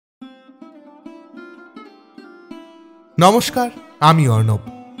নমস্কার, আমি অর্ণব।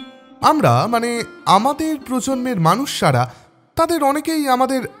 আমরা আমাদের প্রজন্মের মানুষরা তাদের অনেকেই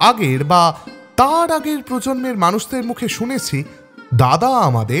আমাদের আগের বা তার আগের প্রজন্মের মানুষদের মুখে শুনেছি দাদা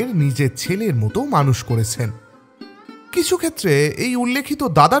আমাদের নিজের ছেলের মতো মানুষ করেছেন। কিছু ক্ষেত্রে এই উল্লেখিত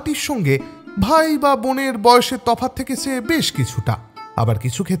দাদাটির সঙ্গে ভাই বা বোনের বয়সের তফাৎ থেকেছে বেশ কিছুটা, আবার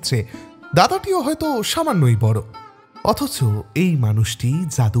কিছু ক্ষেত্রে দাদাটিও হয়তো সামান্যই বড়। অথচ এই মানুষটি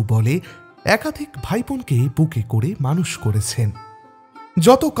জাদু বলে একাধিক ভাই বোনকে বুকে করে মানুষ করেছেন।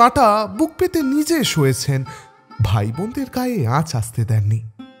 যত কাঁটা বুক পেতে নিজে শুয়েছেন, ভাই বোনদের গায়ে আঁচ আসতে দেননি।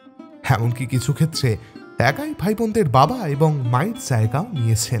 এমনকি কিছু ক্ষেত্রে একাই ভাই বোনদের বাবা এবং মায়ের জায়গাও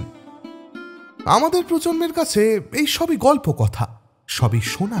নিয়েছেন। আমাদের প্রজন্মের কাছে এই সবই গল্প কথা, সবই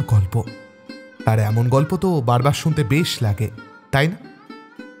শোনা গল্প। আর এমন গল্প তো বারবার শুনতে বেশ লাগে, তাই না?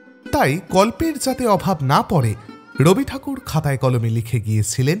 তাই গল্পের যাতে অভাব না পড়ে, রবি ঠাকুর খাতায় কলমে লিখে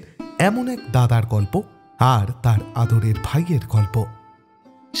গিয়েছিলেন এমন এক দাদার গল্প আর তার আদরের ভাইয়ের গল্প।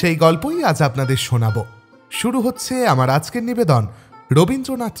 সেই গল্পই আজ আপনাদের শোনাব। শুরু হচ্ছে আমার আজকের নিবেদন,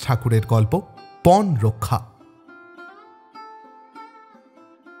 রবীন্দ্রনাথ ঠাকুরের গল্প পণরক্ষা।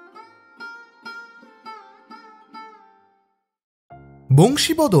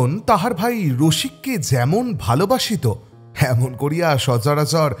 বংশীবদন তাহার ভাই রসিককে যেমন ভালোবাসিত, এমন করিয়া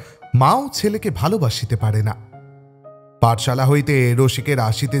সচরাচর মাও ছেলেকে ভালোবাসিতে পারে না। পাঠশালা হইতে রসিকের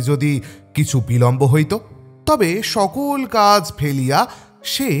আসিতে যদি কিছু বিলম্ব হইত, তবে সকল কাজ ফেলিয়া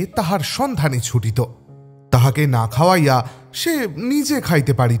সে তাহার সন্ধানে ছুটিত। তাহাকে না খাওয়াইয়া সে নিজে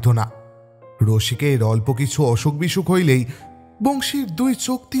খাইতে পারিত না। রসিকের অল্প কিছু অসুখ বিসুখ হইলেই বংশীর দুই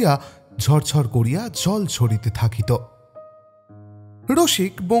চোখ দিয়া ঝরঝর করিয়া জল ছড়িতে থাকিত।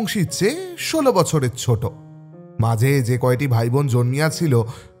 রসিক বংশীর চেয়ে 16 বছরের ছোট। মাঝে যে কয়টি ভাই বোন জন্মিয়াছিল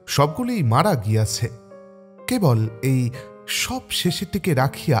সবগুলি মারা গিয়াছে। কেবল এই সব শেষেরটিকে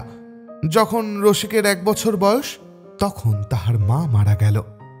রাখিয়া যখন রসিকের 1 বছর বয়স, তখন তাহার মা মারা গেল,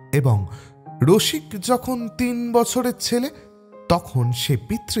 এবং রসিক যখন 3 বছরের ছেলে, তখন সে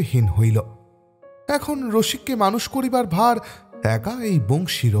পিতৃহীন হইল। এখন রসিককে মানুষ করিবার ভার একা এই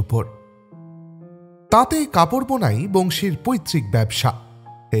বংশীর ওপর। তাতে কাপড় বোনাই বংশীর পৈতৃক ব্যবসা।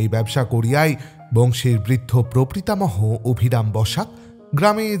 এই ব্যবসা করিয়াই বংশীর বৃদ্ধ প্রপিতামহ অভিরাম বসাক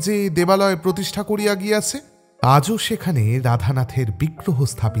গ্রামে যে দেবালয় প্রতিষ্ঠা করিয়া গিয়াছে, আজও সেখানে রাধানাথের বিগ্রহ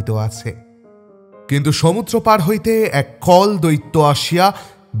স্থাপিত আছে। কিন্তু সমুদ্র পার হইতে এক কল দৈত্য আসিয়া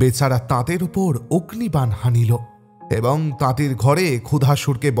বেচারা তাঁতের উপর অগ্নিবাণ হানিল, এবং তাঁতির ঘরে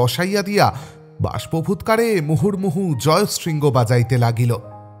ক্ষুধাসুরকে বসাইয়া দিয়া বাষ্পভূতকারে মুহুর্মুহু জয়শৃঙ্গ বাজাইতে লাগিল।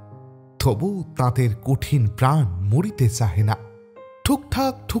 তবু তাঁতের কঠিন প্রাণ মরিতে চাহে না।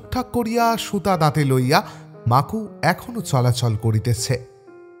 ঠুকঠাক ঠুকঠাক করিয়া সুতা দাঁতে লইয়া মাকু এখনো চলাচল করিতেছে,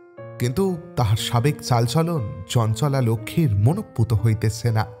 কিন্তু তাহার সাবেক চালচলন চঞ্চলা লক্ষ্মীর মনোপুত হইতেছে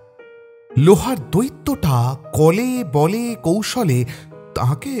না। লোহার দৈত্যটা কলে বলে কৌশলে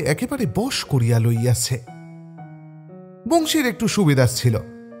তাহাকে একেবারে বশ করিয়া লইয়াছে। বংশীর একটু সুবিধা ছিল,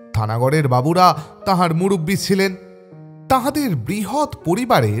 থানাগড়ের বাবুরা তাহার মুরব্বী ছিলেন। তাহাদের বৃহৎ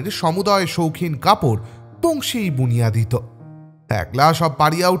পরিবারের সমুদয় শৌখিন কাপড় বংশী বুনিয়া দিত। একলা সব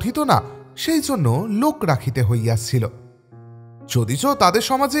পারিয়া উঠিত না, সেই জন্য লোক রাখিতে হইয়াছিল। যদিচ তাদের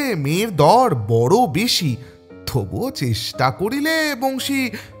সমাজে মেয়ের দর বড় বেশি, তবুও চেষ্টা করিলে বংশী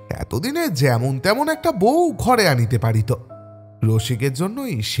এতদিনে যেমন তেমন একটা বউ ঘরে আনিতে পারিত। রসিকের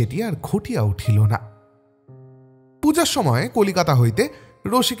জন্যই সেটি আর ঘটিয়া উঠিল না। পূজার সময় কলিকাতা হইতে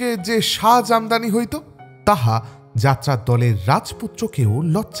রসিকের যে সাজ আমদানি হইত, তাহা যাত্রার দলের রাজপুত্রকেও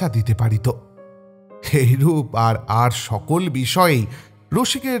লজ্জা দিতে পারিত। এইরূপ আর সকল বিষয়েই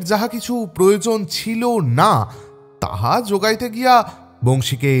রসিকের যাহা কিছু প্রয়োজন ছিল না, তাহা যোগাইতে গিয়া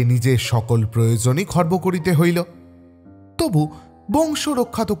বংশীকে নিজের সকল প্রয়োজনই খর্ব করিতে হইল। তবু বংশ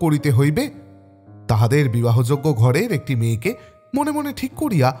রক্ষা তো করিতে হইবে। তাহাদের বিবাহযোগ্য ঘরের একটি মেয়েকে মনে মনে ঠিক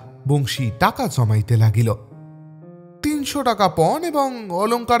করিয়া বংশী টাকা জমাইতে লাগিল। 300 টাকা পণ এবং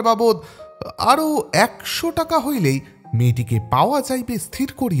অলঙ্কার বাবদ আরও 100 টাকা হইলেই মেয়েটিকে পাওয়া যাইবে স্থির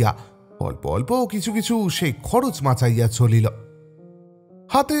করিয়া অল্প অল্প কিছু কিছু সে খরচ মাচাইয়া চলিল।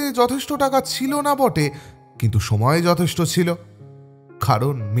 হাতে যথেষ্ট টাকা ছিল না বটে, কিন্তু সময় যথেষ্ট ছিল।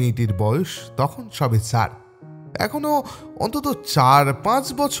 কারণ মেয়েটির বয়স তখন সবে 4, এখনো অন্তত 4-5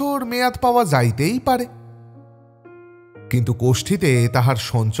 বছর মেয়াদ পাওয়া যাইতেই পারে। কিন্তু কোষ্ঠীতে তাহার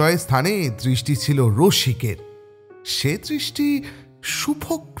সঞ্চয় স্থানে দৃষ্টি ছিল রসিকের। সে দৃষ্টি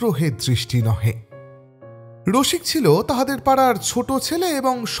শুভগ্রহের দৃষ্টি নহে। রসিক ছিল তাহাদের পাড়ার ছোট ছেলে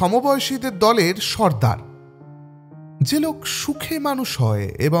এবং সমবয়সীদের দলের সর্দার। যে লোক সুখে মানুষ হয়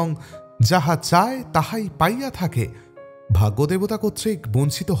এবং যাহা চায় তাহাই পাইয়া থাকে, ভাগ্যদেবতা কর্তৃক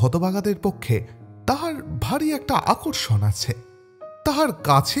বঞ্চিত হতভাগাদের পক্ষে তাহার ভারী একটা আকর্ষণ আছে। তাহার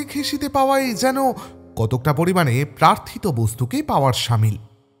কাছে ঘেঁষিতে পাওয়াই যেন কতকটা পরিমাণে প্রার্থিত বস্তুকে পাওয়ার সামিল।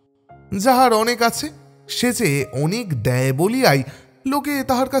 যাহার অনেক আছে সে যে অনেক দেয় বলিয়াই লোকে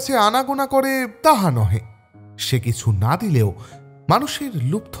তাহার কাছে আনাগোনা করে তাহা নহে। সে কিছু না দিলেও মানুষের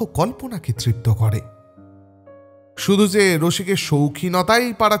লুপ্ত কল্পনাকে তৃপ্ত করে। শুধু যে রসিকের শৌখিনতাই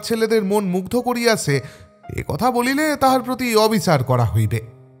পাড়ার ছেলেদের মন মুগ্ধ করিয়াছে এ কথা বলিলে তাহার প্রতি অবিচার করা হইবে।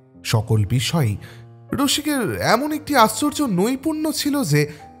 সকল বিষয়েই রসিকের এমন একটি আশ্চর্য নৈপুণ্য ছিল যে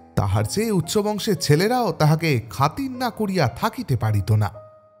তাহার চেয়ে উচ্চবংশের ছেলেরাও তাহাকে খাতির না করিয়া থাকিতে পারিত না।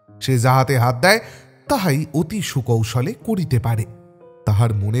 সে যাহাতে হাত দেয় তাহাই অতি সুকৌশলে করিতে পারে।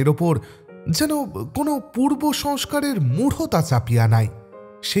 তাহার মনের ওপর যেন কোনো পূর্ব সংস্কারের মূঢ়তা চাপিয়া নাই।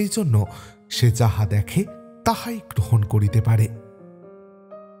 সেই জন্য সে যাহা দেখে তাহাই গ্রহণ করিতে পারে।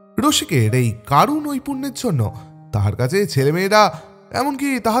 রসিকের এই কারু নৈপুণ্যের জন্য তাহার কাছে ছেলেমেয়েরা এমনকি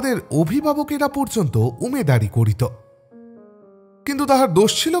তাহাদের অভিভাবকেরা পর্যন্ত উমেদারি করিত। কিন্তু তাহার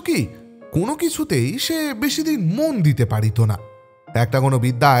দোষ ছিল কি, কোনো কিছুতেই সে বেশি দিন মন দিতে পারিত না। একটা কোনো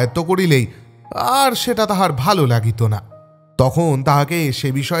বিদ্যা আয়ত্ত করিলেই আর সেটা তাহার ভালো লাগিত না। তখন তাহাকে সে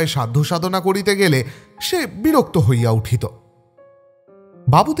বিষয়ে সাধ্য সাধনা করিতে গেলে সে বিরক্ত হইয়া উঠিত।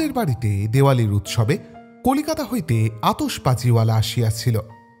 বাবুদের বাড়িতে দেওয়ালির উৎসবে কলিকাতা হইতে আতশবাজিওয়ালা আসিয়াছিল।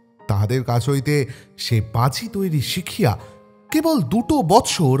 তাহাদের কাছ হইতে সে বাজি তৈরি শিখিয়া কেবল 2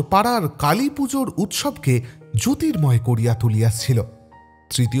 বৎসর পাড়ার কালী পুজোর উৎসবকে জ্যোতির্ময় করিয়া তুলিয়াছিল।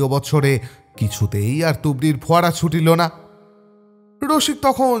 3য় বৎসরে কিছুতেই আর তুবড়ির ফোয়ারা ছুটিল না। রসিক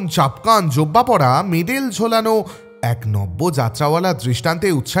তখন চাপকান জব্বা পরা মেডেল ঝোলানো এক নব্য যাত্রাওয়ালা দৃষ্টান্তে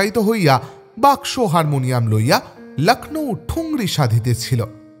উৎসাহিত হইয়া বাক্স হারমোনিয়াম লইয়া লখনৌ ঠুংরি সাধিতেছিল।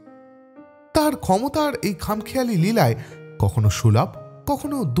 তার ক্ষমতার এই খামখেয়ালি লীলায় কখনো সুলভ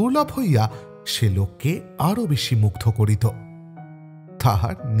কখনো দুর্লভ হইয়া সে লোককে আরো বেশি মুগ্ধ করিত।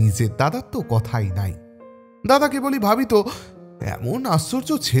 তাহার নিজের দাদার তো কথাই নাই। দাদা কেবলই ভাবিত, এমন আশ্চর্য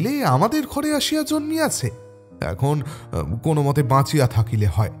ছেলে আমাদের ঘরে আসিয়া জন্মিয়াছে, এখন কোনো মতে বাঁচিয়া থাকিলে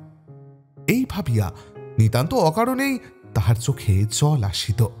হয়। এই ভাবিয়া নিতান্ত অকারণেই তাহার চোখে জল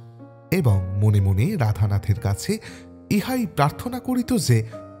আসিত এবং মনে মনে রাধানাথের কাছে ইহাই প্রার্থনা করিত যে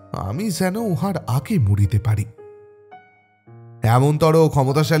আমি যেন উহার আগে মরিতে পারি। এমনতর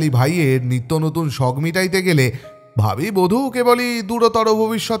ক্ষমতাশালী ভাইয়ের নিত্য নতুন শখ মিটাইতে গেলে ভাবি বধূ কেবলই দূরতর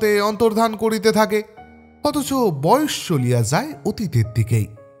ভবিষ্যতে অন্তর্ধান করিতে থাকে, অথচ বয়স চলিয়া যায় অতীতের দিকেই।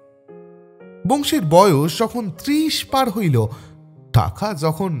 বংশীর বয়স যখন 30 পার হইল, টাকা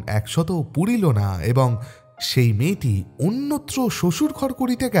যখন 100 পুরিল না এবং সেই মেয়েটি অন্যত্র শ্বশুর ঘর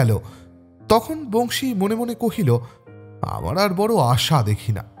করিতে গেল, তখন বংশী মনে মনে কহিল, আমার আর বড় আশা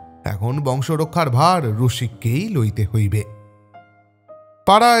দেখি না, এখন বংশরক্ষার ভার রসিককেই লইতে হইবে।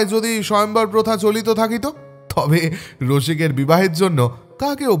 পাড়ায় যদি স্বয়ম্বর প্রথা চলিত থাকিত তবে রসিকের বিবাহের জন্য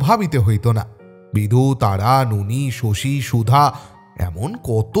কাকেও ভাবিতে হইত না। বিধু, তারা, ননী, শশী, সুধা এমন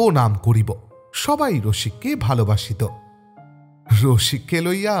কত নাম করিব, সবাই রসিককে ভালোবাসিত। রসিককে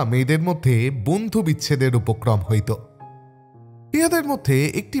লইয়া মেয়েদের মধ্যে বন্ধু বিচ্ছেদের উপক্রম হইত। ইহাদের মধ্যে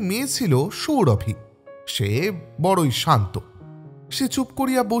একটি মেয়ে ছিল সৌরভী। সে বড়ই শান্ত। সে চুপ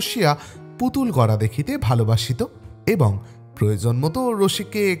করিয়া বসিয়া পুতুল গড়া দেখিতে ভালোবাসিত এবং প্রয়োজন মতো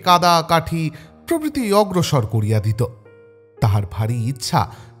রসিককে কাদা কাঠি প্রভৃতি অগ্রসর করিয়া দিত। তাহার ভারী ইচ্ছা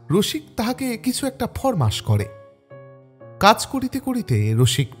রসিক তাহাকে কিছু একটা ফরমাস করে। কাজ করিতে করিতে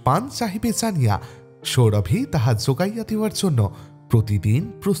রসিক পান চাহিবে জানিয়া সৌরভী তাহা যোগাইয়া দেওয়ার জন্য প্রতিদিন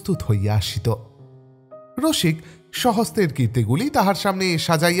প্রস্তুত হইয়া আসিত। রসিক স্বহস্তের কীর্তিগুলি তাহার সামনে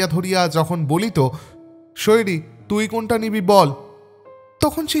সাজাইয়া ধরিয়া যখন বলিত, শৈরী তুই কোনটা নিবি বল,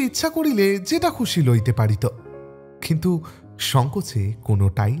 তখন সে ইচ্ছা করিলে যেটা খুশি লইতে পারিত, কিন্তু সংকোচে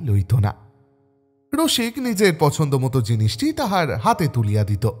কোনোটাই লইত না। রসিক নিজের পছন্দ মতো জিনিসটি তাহার হাতে তুলিয়া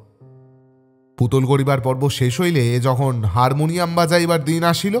দিত। পুতুল গড়িবার পর্ব শেষ হইলে যখন হারমোনিয়াম বাজাইবার দিন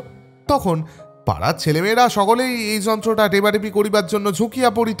আসিল, তখন পাড়ার ছেলেমেয়েরা সকলেই এই যন্ত্রটা টেপাটেপি করিবার জন্য ঝুঁকিয়া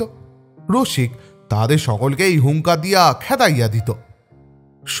পড়িত। রসিক তাদের সকলকেই হুঙ্কার দিয়া খেদাইয়া দিত।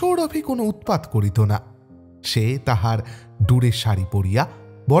 সৌরভী কোনো উৎপাত করিত না। সে তাহার দূরে শাড়ি পরিয়া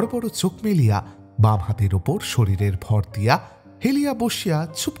বড় বড় চোখ মেলিয়া বাম হাতের ওপর শরীরের ভর দিয়া হেলিয়া বসিয়া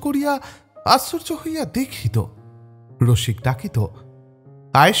চুপ করিয়া আশ্চর্য হইয়া দেখিত। রসিক ডাকিত,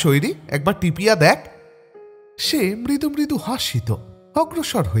 আয় শৈরী, একবার টিপিয়া দেখ। সে মৃদু মৃদু হাসিত,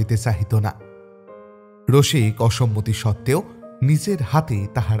 অগ্রসর হইতে চাহিত না। রসিক অসম্মতি সত্ত্বেও নিজের হাতে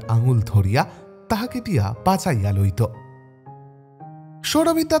তাহার আঙুল ধরিয়া তাহাকে দিয়া বাঁচাইয়া লইত।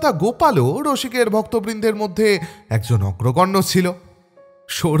 সৌরভীর দাদা গোপালও রসিকের ভক্তবৃন্দের মধ্যে একজন অগ্রগণ্য ছিল।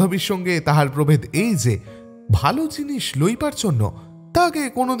 সৌরভীর সঙ্গে তাহার প্রভেদ এই যে ভালো জিনিস লইবার জন্য তাকে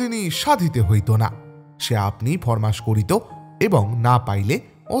কোনোদিনই সাধিতে হইত না। সে আপনি ফরমাস করিত এবং না পাইলে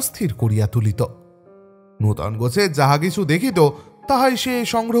অস্থির করিয়া তুলিত। নূতন গোছের যাহা কিছু দেখিত তাহাই সে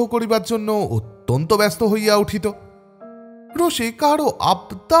সংগ্রহ করিবার জন্য অত্যন্ত ব্যস্ত হইয়া উঠিত। রসিক কারো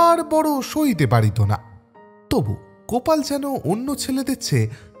আবদার বড় সইতে পারিত না, তবু গোপাল যেন অন্য ছেলেদের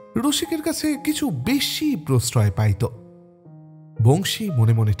চেয়ে রসিকের কাছে কিছু বেশি প্রশ্রয় পাইত। বংশী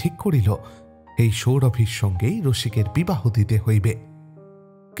মনে মনে ঠিক করিল এই সৌরভীর সঙ্গেই রসিকের বিবাহ দিতে হইবে।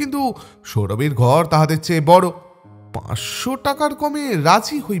 কিন্তু সৌরভীর ঘর তাহাদের চেয়ে বড়, 500 টাকার কমে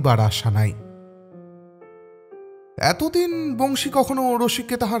রাজি হইবার আশা নাই। এতদিন বংশী কখনো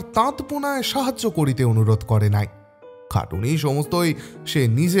রসিককে তাহার তাঁত বোনায় সাহায্য করিতে অনুরোধ করে নাই, খাটুনি সমস্তই সে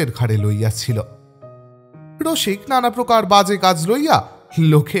নিজের ঘাড়ে লইয়াছিল। রসিক নানা প্রকার বাজে কাজ লইয়া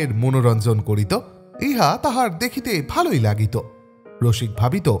লোকের মনোরঞ্জন করিত, ইহা তাহার দেখিতে ভালোই লাগিত। রসিক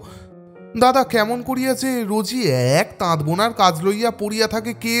ভাবিত, দাদা কেমন করিয়া যে রোজই এক তাঁত বোনার কাজ লইয়া পড়িয়া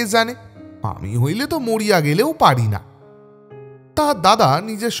থাকে কে জানে, আমি হইলে তো মরিয়া গেলেও পারি না। তাহার দাদা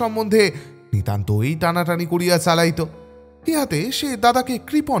নিজের সম্বন্ধে নিতান্তই টানাটানি করিয়া চালাইত, ইহাতে সে দাদাকে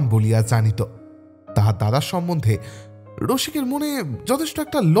কৃপণ বলিয়া জানিত। তাহার দাদার সম্বন্ধে রসিকের মনে যথেষ্ট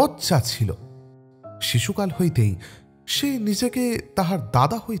একটা লজ্জা ছিল। শিশুকাল হইতেই সে নিজেকে তাহার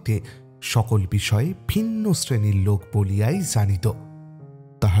দাদা হইতে সকল বিষয়ে ভিন্ন শ্রেণীর লোক বলিয়াই জানিত।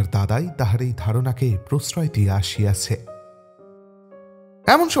 তাহার দাদাই তাহার এই ধারণাকে প্রশ্রয় দিয়া আসিয়াছে।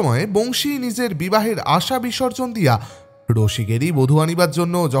 এমন সময় বংশী নিজের বিবাহের আশা বিসর্জন দিয়া রসিকেরই বধূ আনিবার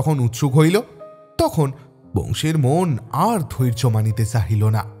জন্য যখন উৎসুক হইল, তখন বংশীর মন আর ধৈর্য মানিতে চাহিল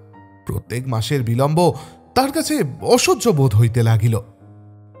না। প্রত্যেক মাসের বিলম্ব তার কাছে অসহ্য বোধ হইতে লাগিল।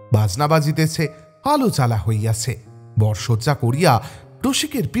 বাজনা বাজিতেছে, আলো জ্বালা হইয়াছে, বরসজ্জা করিয়া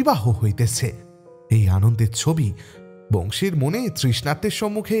রসিকের বিবাহ হইতেছে। এই আনন্দের ছবি বংশীর মনে তৃষ্ণার্তের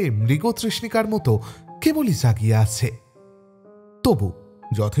সম্মুখে মৃগতৃষ্ণিকার মতো কেবলই জাগিয়া আছে। তবু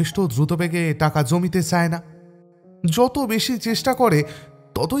যথেষ্ট দ্রুতবেগে টাকা জমিতে চায় না। যত বেশি চেষ্টা করে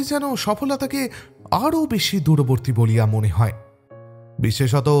ততই যেন সফলতাকে আরও বেশি দূরবর্তী বলিয়া মনে হয়।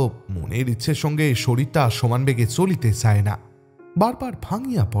 বিশেষত মনের ইচ্ছের সঙ্গে শরীরটা সমান বেগে চলিতে চায় না, বারবার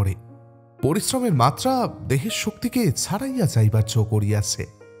ভাঙিয়া পড়ে। পরিশ্রমের মাত্রা দেহের শক্তিকে ছাড়াইয়া যাইবার জো করিয়াছে।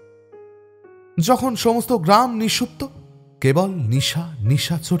 যখন সমস্ত গ্রাম নিঃসুপ্ত, কেবল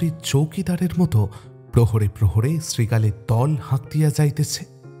নিশাচরিত চৌকিদারের মতো প্রহরে প্রহরে শ্রীকালের দল হাঁক দিয়া যাইতেছে,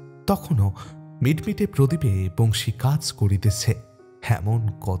 তখনও মিটমিটে প্রদীপে বংশী কাজ করিতেছে। এমন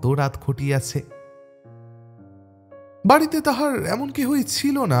কত রাত ঘটিয়াছে। বাড়িতে তাহার এমন কেহই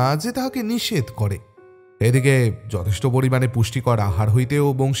ছিল না যে তাহাকে নিষেধ করে। এদিকে যথেষ্ট পরিমাণে পুষ্টিকর আহার হইতেও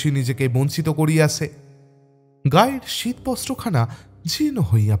বংশী নিজেকে বঞ্চিত করিয়াছে। গায়ের শীতবস্ত্রখানা জীর্ণ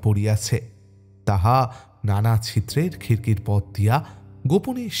হইয়া পড়িয়াছে, তাহা নানা ছিদ্রের খিড়কির পথ দিয়া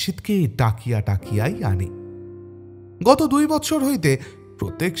গোপনে শীতকে ডাকিয়া ডাকিয়াই আনে। গত 2 বৎসর হইতে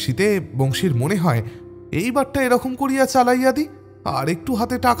প্রত্যেক শীতে বংশীর মনে হয় এইবারটা এরকম করিয়া চালাইয়া দি, আর একটু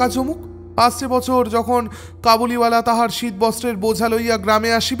হাতে টাকা জমুক। আসছে বছর যখন কাবুলিওয়ালা তাহার শীতবস্ত্রের বোঝা লইয়া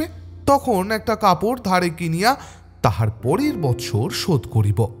গ্রামে আসিবে, তখন একটা কাপড় ধারে কিনিয়া তাহার পরের বৎসর শোধ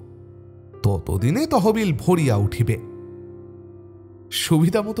করিব। ততদিনে তহবিল ভরিয়া উঠিবে।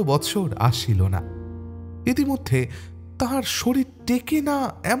 সুবিধা মতো বৎসর আসিল না। ইতিমধ্যে তাহার শরীর টেকে না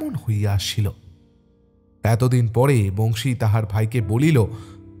এমন হইয়া আসিল। এতদিন পরে বংশী তাহার ভাইকে বলিল,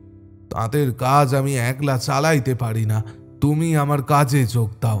 তাঁতের কাজ আমি একলা চালাইতে পারি না, তুমি আমার কাজে যোগ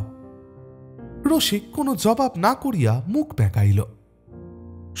দাও। রসিক কোনো জবাব না করিয়া মুখ বেঁকাইল।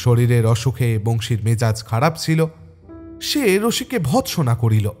 শরীরের অসুখে বংশীর মেজাজ খারাপ ছিল। সে রসিককে ভৎসনা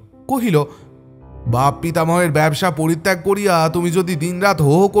করিল, কহিল, বাপ পিতামহের ব্যবসা পরিত্যাগ করিয়া তুমি যদি দিনরাত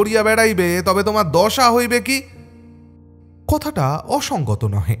হো হো করিয়া বেড়াইবে, তবে তোমার দশা হইবে কি? কথাটা অসঙ্গত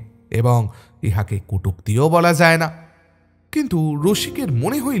নহে এবং ইহাকে কটূক্তিও বলা যায় না। কিন্তু রসিকের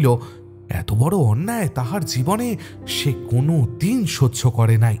মনে হইল এত বড় অন্যায় তাহার জীবনে সে কোনো দিন সহ্য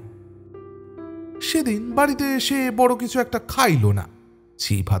করে নাই। সেদিন বাড়িতে সে বড় কিছু একটা খাইল না।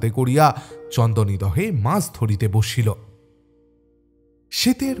 ছিপ হাতে করিয়া চন্দনী দহে মাছ ধরিতে বসিল।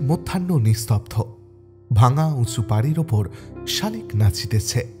 শীতের মধ্যাহ্ন নিস্তব্ধ। ভাঙা উঁচু পাড়ির ওপর শালিক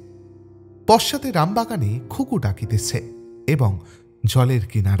নাচিতেছে, পশ্চাতে রামবাগানে খুকু ডাকিতেছে এবং জলের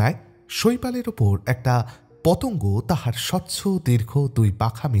কিনারায় শৈপালের ওপর একটা পতঙ্গ তাহার স্বচ্ছ দীর্ঘ 2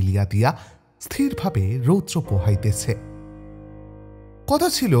 পাখা মিলিয়া দিয়া স্থিরভাবে রৌদ্র পোহাইতেছে। কথা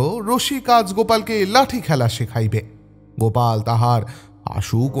ছিল রসিক আজ গোপালকে লাঠি খেলা শেখাইবে। গোপাল তাহার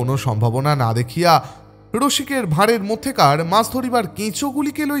আশু কোনো সম্ভাবনা না দেখিয়া রসিকের ভাঁড়ের মধ্যেকার মাছ ধরিবার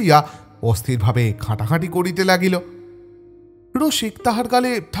কেঁচোগুলিকে লইয়া অস্থিরভাবে খাটাখাটি করিতে লাগিল। রসিক তাহার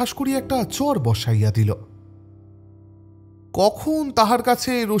গালে ঠাস করিয়া একটা চর বসাইয়া দিল। কখন তাহার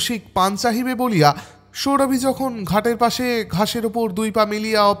কাছে রসিক পান চাহিবে বলিয়া সৌরভী যখন ঘাটের পাশে ঘাসের ওপর 2 পা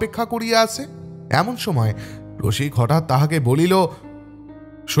মিলিয়া অপেক্ষা করিয়া আছে, এমন সময় রসিক হঠাৎ তাহাকে বলিল,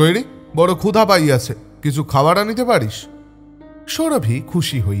 শৈরী, বড় ক্ষুধা পাইয়াছে, কিছু খাবার আনিতে পারিস? সৌরভী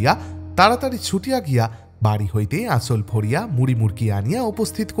খুশি হইয়া তাড়াতাড়ি ছুটিয়া গিয়া বাড়ি হইতে আঁচল ভরিয়া মুড়ি মুড়কি আনিয়া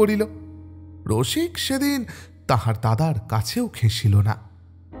উপস্থিত করিল। রসিক সেদিন তাহার দাদার কাছেও খেসিল না।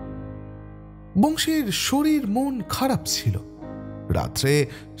 বংশীর শরীর মন খারাপ ছিল। রাত্রে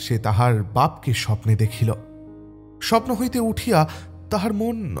সে তাহার বাপকে স্বপ্নে দেখিল। স্বপ্ন হইতে উঠিয়া তাহার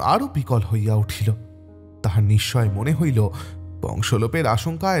মন আরো বিকল হইয়া উঠিল। তাহার নিশ্চয় মনে হইল বংশলোপের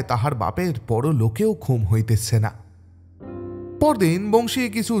আশঙ্কায় তাহার বাপের বড় লোকেও ঘুম হইতেছে না। পরদিন বংশী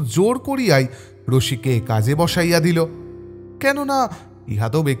কিছু জোর করিয়াই রসিককে কাজে বসাইয়া দিল। কেননা ইহা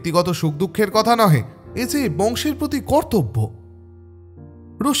তো ব্যক্তিগত সুখ দুঃখের কথা নহে, এ যে বংশের প্রতি কর্তব্য।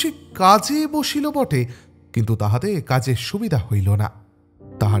 রসিক কাজে বসিল বটে, কিন্তু তাহাতে কাজের সুবিধা হইল না।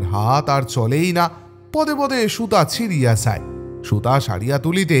 তাহার হাত আর চলেই না। পদে পদে সুতা ছিঁড়িয়া যায়। সুতা সারিয়া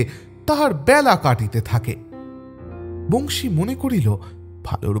তুলিতে তাহার বেলা কাটিতে থাকে। বংশী মনে করিল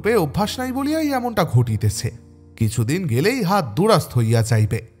ভালোরূপে অভ্যাস নাই বলিয়াই এমনটা ঘটিতেছে। কিছুদিন গেলেই হাত দুরাস্ত হইয়া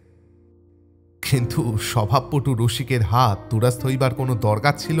যাইবে। কিন্তু স্বভাবপটু রসিকের হাত দুরাস্ত হইবার কোনো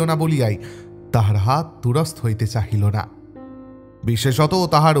দরকার ছিল না বলিয়াই তাহার হাত দুরাস্ত হইতে চাহিল না। বিশেষত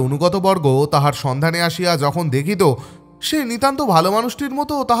তাহার অনুগতবর্গ তাহার সন্ধানে আসিয়া যখন দেখিত সে নিতান্ত ভালো মানুষটির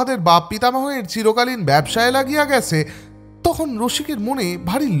মতো তাহাদের বাপ পিতামহের চিরকালীন ব্যবসায় লাগিয়া গেছে, তখন রসিকের মনে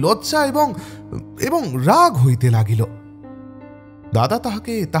ভারী লজ্জা এবং রাগ হইতে লাগিল। দাদা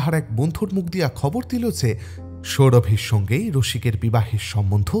তাহাকে তাহার এক বন্ধুর মুখ দিয়া খবর দিল যে সৌরভের সঙ্গেই রসিকের বিবাহের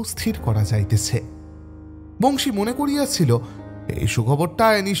সম্বন্ধ স্থির করা যাইতেছে। বংশী মনে করিয়াছিল এই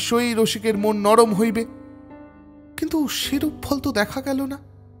সুখবরটায় নিশ্চয়ই রসিকের মন নরম হইবে, কিন্তু সেরূপ ফল তো দেখা গেল না।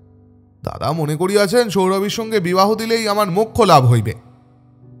 দাদা মনে করিয়াছেন সৌরভের সঙ্গে বিবাহ দিলেই আমার মোক্ষ লাভ হইবে।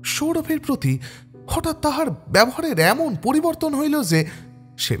 সৌরভের প্রতি হঠাৎ তাহার ব্যবহারের এমন পরিবর্তন হইল যে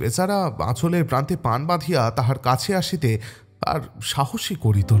সে বেচারা আঁচলের প্রান্তে পান বাঁধিয়া তাহার কাছে আসিতে আর সাহসই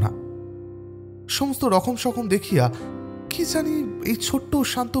করিত না। সমস্ত রকম সকম দেখিয়া কি জানি এই ছোট্ট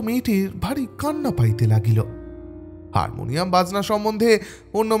শান্ত মেয়েটির ভারী কান্না পাইতে লাগিল। হারমোনিয়াম বাজনা সম্বন্ধে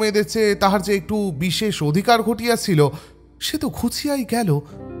অন্য মেয়েদের চেয়ে তাহার যে একটু বিশেষ অধিকার ঘটিয়াছিল সে তো ঘুচিয়াই গেল।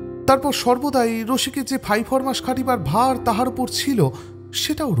 তারপর সর্বদাই রসিকের যে ফাই ফরমাস খাটিবার ভার তাহার উপর ছিল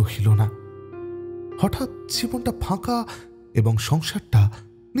সেটাও রহিল না। হঠাৎ জীবনটা ফাঁকা এবং সংসারটা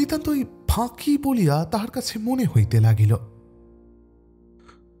নিতান্তই ফাঁকি বলিয়া তাহার কাছে মনে হইতে লাগিল।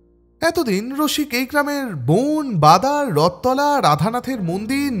 এতদিন রসিক এই গ্রামের বন, বাদার, রথতলা, রাধানাথের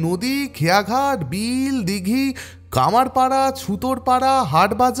মন্দির, নদী, খেয়াঘাট, বিল, দিঘি, কামারপাড়া, ছুতোরপাড়া,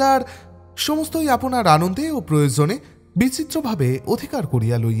 হাটবাজার সমস্তই আপনার আনন্দে ও প্রয়োজনে বিচিত্রভাবে অধিকার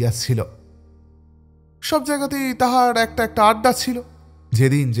করিয়া লইয়াছিল। সব জায়গাতেই তাহার একটা একটা আড্ডা ছিল।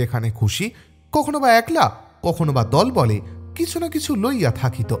 যেদিন যেখানে খুশি, কখনো বা একলা, কখনো বা দল বলে কিছু না কিছু লইয়া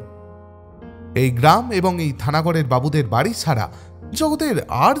থাকিত। এই গ্রাম এবং এই থানাগড়ের বাবুদের বাড়ি ছাড়া জগতের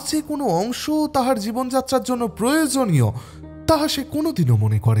আর যে কোনো অংশ তাহার জীবনযাত্রার জন্য প্রয়োজনীয় তাহা সে কোনোদিনও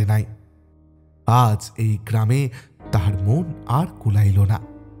মনে করে নাই। আজ এই গ্রামে তাহার মন আর কুলাইল না।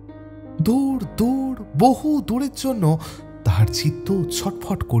 দূর দূর বহু দূরের জন্য তাহার চিত্ত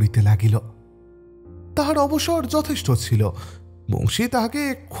ছটফট করিতে লাগিল। তাহার অবসর যথেষ্ট ছিল। বংশী তাহাকে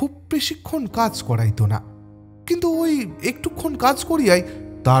খুব বেশিক্ষণ কাজ করাইত না, কিন্তু ওই একটুক্ষণ কাজ করিয়াই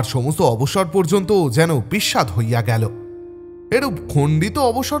তাহার সমস্ত অবসর পর্যন্ত যেন বিস্বাদ হইয়া গেল। এরূপ খণ্ডিত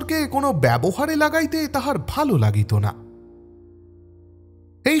অবসরকে কোনো ব্যবহারে লাগাইতে তাহার ভালো লাগিত না।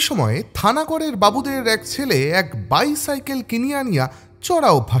 এই সময়ে থানাগড়ের বাবুদের এক ছেলে এক বাইসাইকেল কিনিয়া আনিয়া চড়া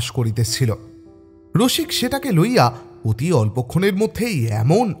অভ্যাস করিতেছিল। রসিক সেটাকে লইয়া অতি অল্পক্ষণের মধ্যেই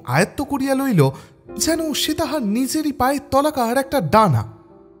এমন আয়ত্ত করিয়া লইল যেন সে তাহার নিজেরই পায়ের তলাকার একটা ডানা।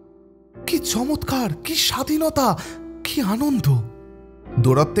 কি চমৎকার, কি স্বাধীনতা, কি আনন্দ!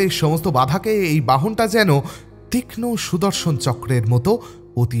 দৌরত্বের সমস্ত বাধাকে এই বাহনটা যেন তীক্ষ্ণ সুদর্শন চক্রের মতো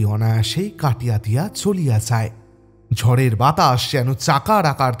অতি অনায়াসেই কাটিয়া দিয়া চলিয়া যায়। ঝড়ের বাতাস যেন চাকার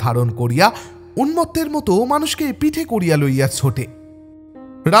আকার ধারণ করিয়া উন্মত্তের মতো মানুষকে পিঠে করিয়া লইয়া ছোটে।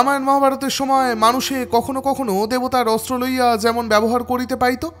 রামায়ণ মহাভারতের সময় মানুষে কখনো কখনো দেবতার অস্ত্র লইয়া যেমন ব্যবহার করিতে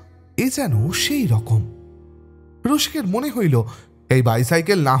পাইত, এ যেন সেই রকম। রসিকের মনে হইল এই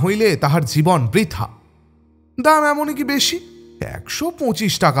বাইসাইকেল না হইলে তাহার জীবন বৃথা। দাম এমনই কি বেশি,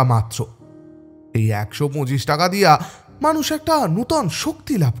 125 টাকা মাত্র। এই 125 টাকা দিয়া মানুষ একটা নূতন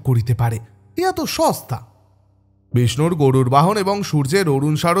শক্তি লাভ করিতে পারে, ইয়া তো সস্তা। বিষ্ণুর গরুর বাহন এবং সূর্যের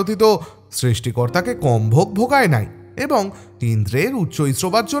অরুণ সারথি তো সৃষ্টিকর্তাকে কম ভোগ ভোগায় নাই, এবং ইন্দ্রের উচ্চ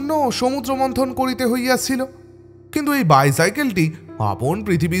ইস্রবার জন্য সমুদ্র মন্থন করিতে হইয়াছিল। কিন্তু এই বাইসাইকেলটি আপন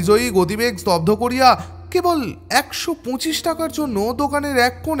পৃথিবীজয়ী গতিবেগ স্তব্ধ করিয়া কেবল 125 টাকার জন্য দোকানের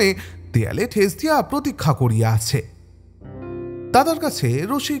এক কোণে দেয়ালে ঠেস দিয়া প্রতীক্ষা করিয়া আছে। দাদার কাছে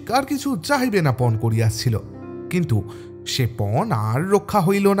রসিক আর কিছু চাহিবে না পণ করিয়াছিল, কিন্তু সে পণ আর রক্ষা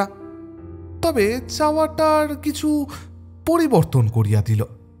হইল না। তবে চাওয়াটার কিছু পরিবর্তন করিয়া দিল।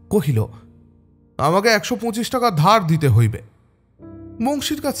 কহিল, আমাকে 125 টাকা ধার দিতে হইবে।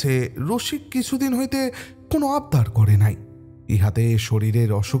 বংশীর কাছে রসিক কিছুদিন হইতে কোনো আবদার করে নাই। ইহাতে শরীরের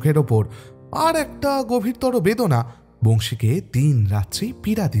অসুখের ওপর আর একটা গভীরতর বেদনা বংশীকে দিন রাত্রি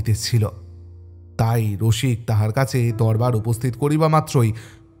পীড়া দিতেছিল। তাই রসিক তাহার কাছে দরবার উপস্থিত করিবা মাত্রই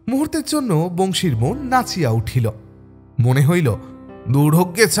মুহূর্তের জন্য বংশীর মন নাচিয়া উঠিল। মনে হইল,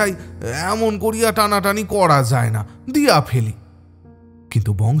 দুর্ভাগ্যে চাই, এমন করিয়া টানাটানি করা যায় না, দিয়া ফেলি।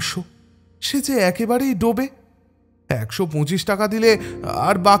 কিন্তু বংশ সে যে একেবারেই ডোবে। 125 টাকা দিলে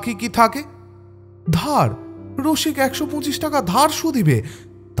আর বাকি কি থাকে? ধার, রসিক 125 টাকা ধার শুধিবে,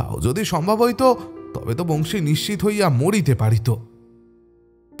 তাও যদি সম্ভব হইত তবে তো বংশী নিশ্চিত হইয়া মরিতে পারিত।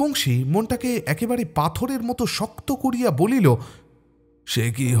 বংশী মনটাকে একেবারে পাথরের মতো শক্ত করিয়া বলিল, সে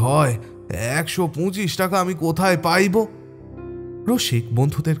কি হয়, 125 টাকা আমি কোথায় পাইব? রসিক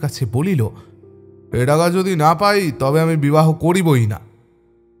বন্ধুদের কাছে বলিল, এ টাকা যদি না পাই তবে আমি বিবাহ করিবই না।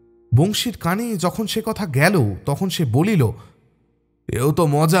 বংশীর কানে যখন সে কথা গেল তখন সে বলিল, এও তো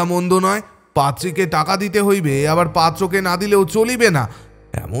মজা মন্দ নয়, পাত্রীকে টাকা দিতে হইবে, আবার পাত্রকে না দিলেও চলিবে না,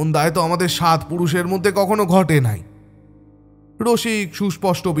 এমন দায় তো আমাদের 7 পুরুষের মধ্যে কখনো ঘটে নাই। রসিক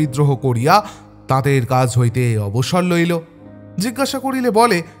সুস্পষ্ট বিদ্রোহ করিয়া তাঁতের কাজ হইতে অবসর লইল। জিজ্ঞাসা করিলে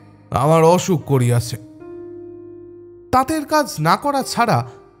বলে, আমার অসুখ করিয়াছে। তাঁতের কাজ না করা ছাড়া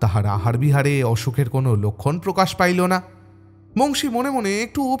তাহার আহার বিহারে অসুখের কোনো লক্ষণ প্রকাশ পাইল না। বংশী মনে মনে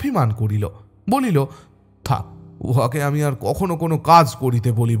একটু অভিমান করিল, বলিল, থাক, উহাকে আমি আর কখনো কোনো কাজ করিতে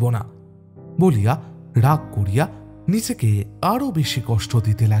বলিব না, বলিয়া রাগ করিয়া নিজেকে আরো বেশি কষ্ট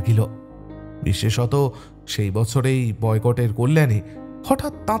দিতে লাগিল। বিশেষত সেই বছরেই বয়কটের কল্যাণে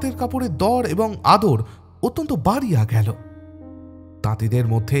হঠাৎ তাঁতের কাপড়ের দর এবং আদর অত্যন্ত বাড়িয়া গেল। তাঁতিদের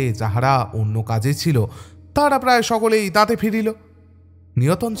মধ্যে যাহারা অন্য কাজে ছিল তারা প্রায় সকলেই তাঁতে ফিরিল।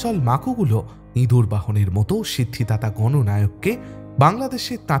 নিয়তঞ্চল মাকুগুলো ইঁদুর বাহনের মতো সিদ্ধিদাতা গণনায়ককে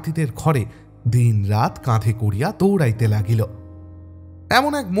বাংলাদেশের তাঁতিদের ঘরে দিন রাত কাঁধে করিয়া দৌড়াইতে লাগিল।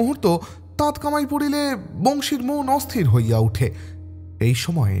 এমন এক মুহূর্ত তাঁত কামাই পড়িলে বংশীর মন অস্থির হইয়া উঠে। এই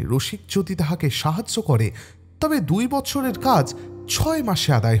সময়ে রসিক যদি তাহাকে সাহায্য করে তবে 2 বৎসরের কাজ 6 মাসে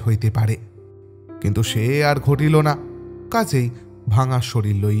আদায় হইতে পারে। কিন্তু সে আর ঘটিল না। কাজেই ভাঙা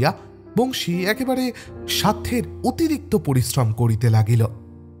শরীর লইয়া বংশী একেবারে সাধ্যের অতিরিক্ত পরিশ্রম করিতে লাগিল।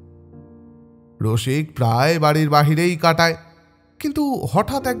 রসিক প্রায় বাড়ির বাহিরেই কাটায়, কিন্তু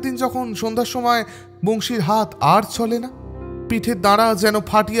হঠাৎ একদিন যখন সন্ধ্যার সময় বংশীর হাত আর চলে না, পিঠের দাঁড়া যেন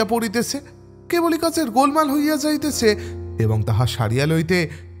ফাটিয়া পড়িতেছে, কেবলই কাজের গোলমাল হইয়া যাইতেছে এবং তাহা সারিয়া লইতে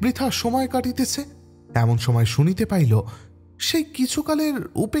বৃথা সময় কাটিতেছে, এমন সময় শুনিতে পাইল সেই কিছুকালের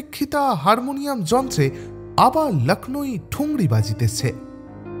উপেক্ষিতা হারমোনিয়াম যন্ত্রে আবার লক্ষ্ণৌই ঠুংরি বাজিতেছে।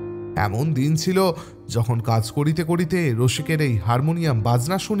 এমন দিন ছিল যখন কাজ করিতে করিতে রসিকের এই হারমোনিয়াম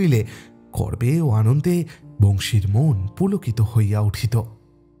বাজনা শুনিলে গর্বে ও আনন্দে বংশীর মন পুলকিত হইয়া উঠিত।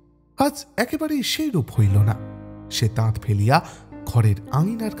 আজ একেবারেই সেই রূপ হইল না। সে তাঁত ফেলিয়া ঘরের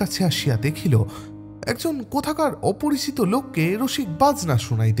আঙিনার কাছে আসিয়া দেখিল একজন কোথাকার অপরিচিত লোককে রসিক বাজনা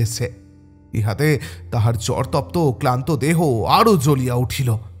শুনাইতেছে। ইহাতে তাহার জ্বরতপ্ত ক্লান্ত দেহ আরো জ্বলিয়া উঠিল।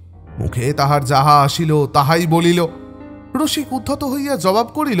 মুখে তাহার যাহা আসিল তাহাই বলিল। রসিক উদ্ধত হইয়া জবাব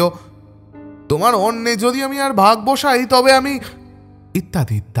করিল, তোমার অন্নে যদি আমি আর ভাগ বসাই তবে আমি,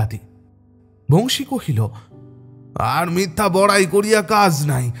 ইত্যাদি ইত্যাদি। বংশী কহিল, আর মিথ্যা বড়াই করিয়া কাজ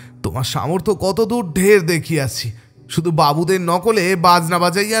নাই, তোমার সামর্থ্য কতদূর ঢের দেখিয়াছি, শুধু বাবুদের নকলে বাজনা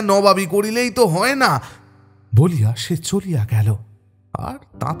বাজাইয়া নবাবি করিলেই তো হয় না, বলিয়া সে চলিয়া গেল। আর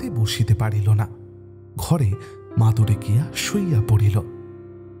তাতে বসিতে পারিল না। ঘরে মাদুরে গিয়া শুইয়া পড়িল।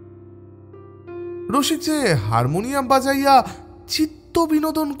 রসিক যে হারমোনিয়াম বাজাইয়া চিত্ত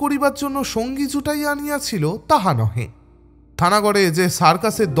বিনোদন করিবার জন্য সঙ্গী জুটাইয়া আনিয়াছিল তাহা নহে। থানাগড়ে যে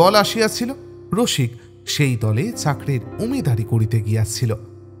সার্কাসের দল আসিয়াছিল, রসিক সেই দলে চাকরির উমেদারি করিতে গিয়াছিল।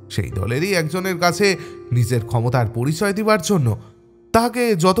 সেই দলেরই একজনের কাছে নিজের ক্ষমতার পরিচয় দিবার জন্য তাহাকে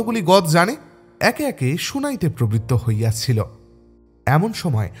যতগুলি গদ জানে একে একে শুনাইতে প্রবৃত্ত হইয়াছিল। এমন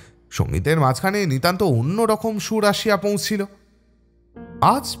সময় সঙ্গীতের মাঝখানে নিতান্ত অন্যরকম সুর আসিয়া পৌঁছিল।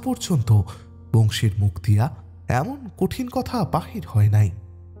 আজ পর্যন্ত বংশীর মুখ দিয়া এমন কঠিন কথা বাহির হয় নাই।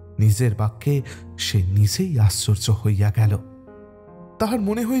 নিজের বাক্যে সে নিজেই আশ্চর্য হইয়া গেল। তাহার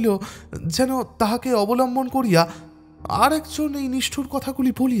মনে হইল যেন তাহাকে অবলম্বন করিয়া আর একজন এই নিষ্ঠুর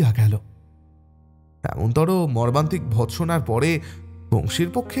কথাগুলি বলিয়া গেল। এমনতর মর্মান্তিক ভৎসনার পরে বংশীর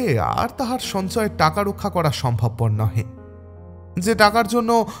পক্ষে আর তাহার সঞ্চয়ের টাকা রক্ষা করা সম্ভবপর নহে। যে টাকার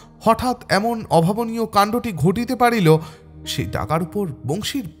জন্য হঠাৎ এমন অভাবনীয় কাণ্ডটি ঘটিতে পারিল, সেই টাকার উপর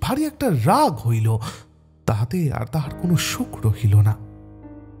বংশীর ভারী একটা রাগ হইল। তাহাতে আর তাহার কোনো সুখ রহিল না।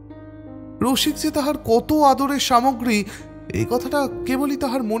 রসিক যে তাহার কত আদরের সামগ্রী, এই কথাটা কেবলই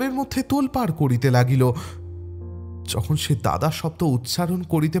তাহার মনের মধ্যে তোলপাড় করিতে লাগিল। যখন সে দাদা শব্দ উচ্চারণ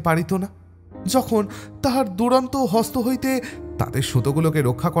করিতে পারিত না, যখন তাহার দুরন্ত হস্ত হইতে তাদের সুতোগুলোকে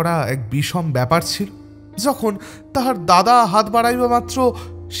রক্ষা করা এক বিষম ব্যাপার ছিল, যখন তাহার দাদা হাত বাড়াইবা মাত্র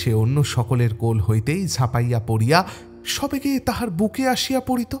সে অন্য সকলের কোল হইতেই ঝাঁপাইয়া পড়িয়া সবেগে তাহার বুকে আসিয়া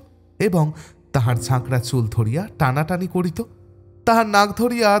পড়িত এবং তাহার ঝাঁকড়া চুল ধরিয়া টানাটানি করিত, তাহার নাক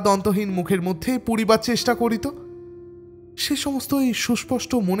ধরিয়া দন্তহীন মুখের মধ্যে পুরিবার চেষ্টা করিত, সে সমস্তই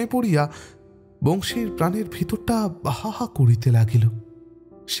সুস্পষ্ট মনে পড়িয়া বংশীর প্রাণের ভিতরটা হাহা করিতে লাগিল।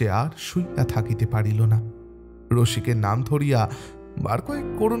 সে আর শুইয়া থাকিতে পারিল না। রসিকের নাম ধরিয়া বার কয়েক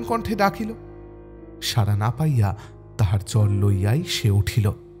করুণ কণ্ঠে ডাকিল। সাড়া না পাইয়া তাহার জ্বর লইয়াই সে উঠিল।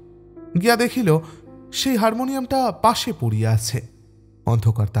 গিয়া দেখিল সেই হারমোনিয়ামটা পাশে পড়িয়া আছে।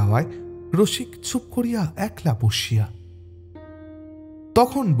 অন্ধকার দাওয়ায় রসিক চুপ করিয়া একলা বসিয়া।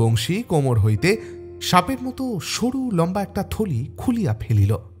 তখন বংশী কোমর হইতে সাপের মতো সরু লম্বা একটা থলি খুলিয়া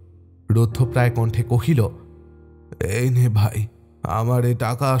ফেলিল। রুদ্ধপ্রায় কণ্ঠে কহিল, এই নে ভাই, আমার এ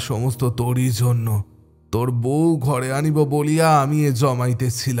টাকা সমস্ত তোরই জন্য। তোর বউ ঘরে আনিব বলিয়া আমি এ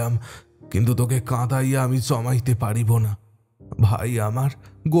জমাইতেছিলাম, কিন্তু তোকে কাঁদাইয়া আমি জমাইতে পারিব না। ভাই আমার,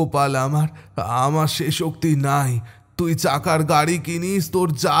 গোপাল আমার, আমার সে শক্তি নাই। তুই চাকার গাড়ি কিনিস, তোর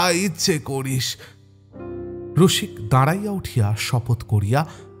যা ইচ্ছে করিস। রসিক দাঁড়াইয়া উঠিয়া শপথ করিয়া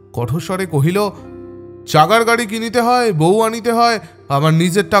কঠোরস্বরে কহিল, চাকার গাড়ি কিনিতে হয়, বউ আনিতে হয়, আমার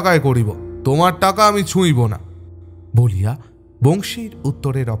নিজের টাকায় করিব, তোমার টাকা আমি ছুঁইব না বলিয়া বংশীর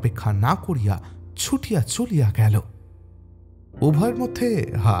উত্তরের অপেক্ষা না করিয়া ছুটিয়া চলিয়া গেল। উভয়ের মধ্যে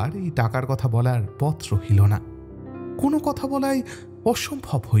আর এই টাকার কথা বলার পথ রহিল না। কোনো কথা বলাই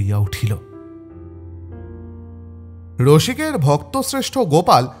অসম্ভব হইয়া উঠিল। রসিকের ভক্তশ্রেষ্ঠ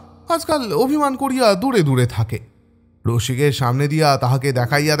গোপাল আজকাল অভিমান করিয়া দূরে দূরে থাকে। রসিকের সামনে দিয়া তাহাকে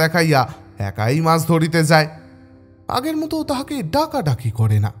দেখাইয়া দেখাইয়া একাই মাছ ধরিতে যায়। আগের মতো তাহাকে ডাকাডাকি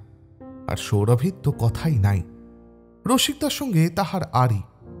করে না। আর সৌরভীর তো কথাই নাই। রসিকদার সঙ্গে তাহার আড়ি,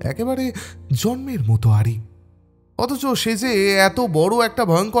 একেবারে জন্মের মতো আড়ি। অথচ সে যে এত বড় একটা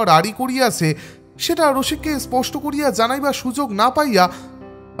ভয়ঙ্কর আড়ি করিয়াছে সেটা রসিককে স্পষ্ট করিয়া জানাইবার সুযোগ না পাইয়া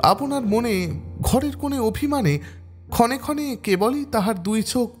আপনার মনে ঘরের কোণে অভিমানে ক্ষণে ক্ষণে কেবলই তাহার দুই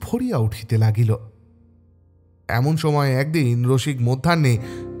চোখ ভরিয়া উঠিতে লাগিল। এমন সময় একদিন রসিক মধ্যাহ্নে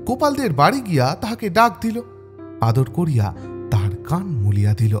গোপালদের বাড়ি গিয়া তাহাকে ডাক দিল। আদর করিয়া তাহার কান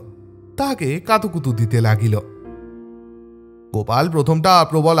মুলিয়া দিল, তাহাকে কাতুকুতু দিতে লাগিল। গোপাল প্রথমটা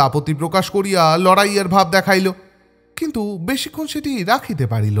প্রবল আপত্তি প্রকাশ করিয়া লড়াইয়ের ভাব দেখাইল, কিন্তু বেশিক্ষণ সেটি রাখিতে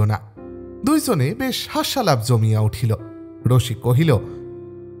পারিল না। দুইজনে বেশ হাস্যালাপ জমিয়া উঠিল। রসিক কহিল,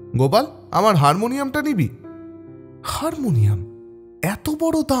 গোপাল, আমার হারমোনিয়ামটা নিবি? হারমোনিয়াম? এত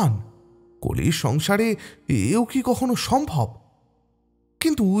বড় দান? কলির সংসারে এও কি কখনো সম্ভব?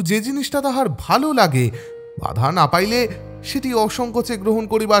 কিন্তু যে জিনিসটা তাহার ভালো লাগে, বাধা না পাইলে সেটি অসংকোচে গ্রহণ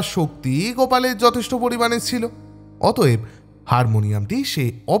করিবার শক্তি গোপালের যথেষ্ট পরিমাণে ছিল। অতএব হারমোনিয়ামটি সে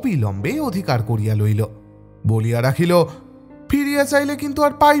অবিলম্বে অধিকার করিয়া লইল। বলিয়া রাখিল, ফিরিয়া চাইলে কিন্তু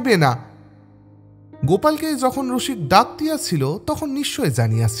আর পাইবে না। গোপালকে যখন রসিক ডাক দিয়াছিল তখন নিশ্চয়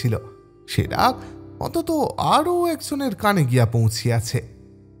জানিয়াছিল সে ডাক অন্তত আরও একজনের কানে গিয়া পৌঁছিয়াছে।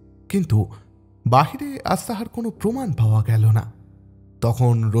 কিন্তু বাহিরে আজ তাহার কোনো প্রমাণ পাওয়া গেল না।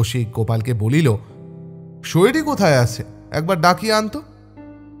 তখন রসিক গোপালকে বলিল, শৈরী কোথায় আছে? একবার ডাকিয়া আনত।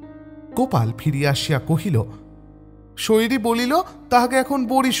 গোপাল ফিরিয়া আসিয়া কহিল, শৈরী বলিল তাহাকে এখন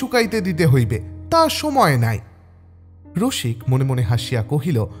বড়ি শুকাইতে দিতে হইবে, তার সময় নাই। রসিক মনে মনে হাসিয়া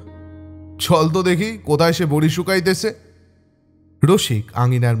কহিল, চল তো দেখি কোথায় সে বড়ি শুকাইতেছে। রসিক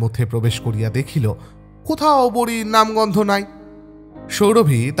আঙিনার মধ্যে প্রবেশ করিয়া দেখিল কোথাও বড়ির নামগন্ধ নাই।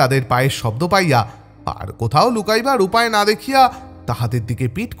 সৌরভী তাদের পায়ের শব্দ পাইয়া আর কোথাও লুকাইবার উপায় না দেখিয়া তাহাদের দিকে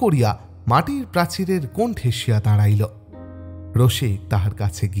পিঠ করিয়া মাটির প্রাচীরের কোণ ঠেসিয়া দাঁড়াইল। রসিক তাহার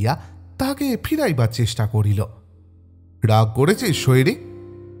কাছে গিয়া তাহাকে ফিরাইবার চেষ্টা করিল। রাগ করেছিস শৈরী?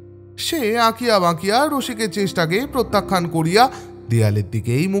 সে আঁকিয়া বাঁকিয়া রসিকের চেষ্টাকে প্রত্যাখ্যান করিয়া দেয়ালের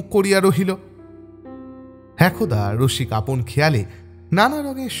দিকেই মুখ করিয়া রহিল। একদা রসিক আপন খেয়ালে নানা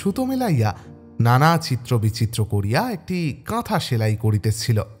রঙের সুতো মেলাইয়া নানা চিত্র বিচিত্র করিয়া একটি কাঁথা সেলাই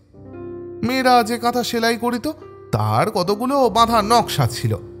করিতেছিল। মেয়েরা যে কাঁথা সেলাই করিত তার কতগুলো বাঁধা নকশা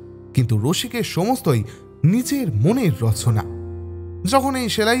ছিল, কিন্তু রসিকের সমস্তই নিজের মনের রচনা। যখন এই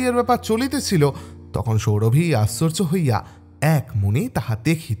সেলাইয়ের ব্যাপার চলিতেছিল তখন সৌরভী আশ্চর্য হইয়া এক মনে তাহা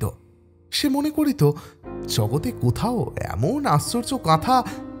দেখিত। সে মনে করিত জগতে কোথাও এমন আশ্চর্য কাঁথা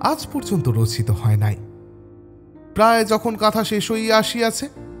আজ পর্যন্ত রচিত হয় নাই। প্রায় যখন কাঁথা শেষ হইয়া আসিয়াছে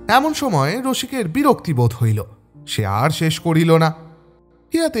এমন সময় রসিকের বিরক্তিবোধ হইল। সে আর শেষ করিল না।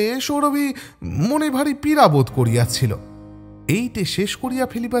 ইহাতে সৌরভী মনে ভারী পীড়াবোধ করিয়াছিল। এইটে শেষ করিয়া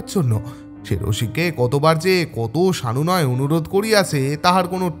ফেলিবার জন্য সে রসিককে কতবার যে কত সানুনয় অনুরোধ করিয়াছে তাহার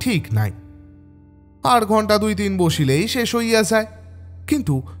কোনো ঠিক নাই। আর ঘণ্টা 2-3 বসিলেই শেষ হইয়া যায়।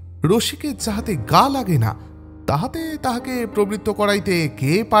 কিন্তু রসিকের যাহাতে গা লাগে না, তাহাতে তাহাকে প্রবৃত্ত করাইতে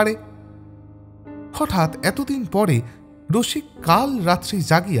কে পারে? হঠাৎ এতদিন পরে রসিক কাল রাত্রি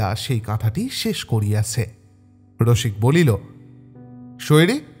জাগিয়া সেই কাঁথাটি শেষ করিয়াছে। রসিক বলিল,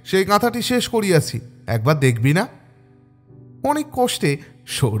 শৈরী, সেই কাঁথাটি শেষ করিয়াছি, একবার দেখবি না? অনেক কষ্টে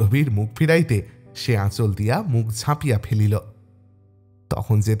সৌরভীর মুখ ফিরাইতে সে আঁচল দিয়া মুখ ঝাঁপিয়া ফেলিল।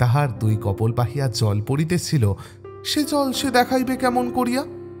 তখন যে তাহার 2 কপল বাহিয়া জল পড়িতেছিল, সে জল সে দেখাইবে কেমন করিয়া?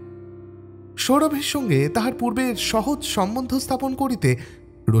 সৌরভীর সঙ্গে তাহার পূর্বের সহজ সম্বন্ধ স্থাপন করিতে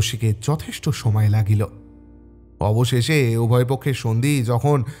রসিকের যথেষ্ট সময় লাগিল। অবশেষে উভয় পক্ষের সন্ধি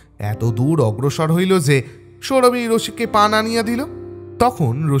যখন এত দূর অগ্রসর হইল যে সৌরভী রসিককে পান আনিয়া দিল,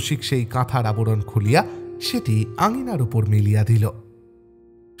 তখন রসিক সেই কাঁথার আবরণ খুলিয়া সেটি আঙিনার উপর মেলিয়া দিল।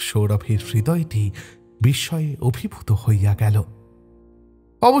 সৌরভীর হৃদয়টি বিস্ময়ে অভিভূত হইয়া গেল।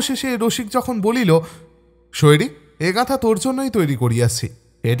 অবশেষে রসিক যখন বলিল, শৈরী, এ কাঁথা তোর জন্যই তৈরি করিয়াছি,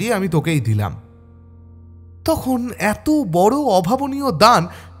 এটি আমি তোকেই দিলাম, তখন এত বড় অভাবনীয় দান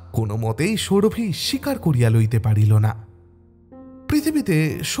কোনো মতেই সৌরভী স্বীকার করিয়া লইতে পারিল না। পৃথিবীতে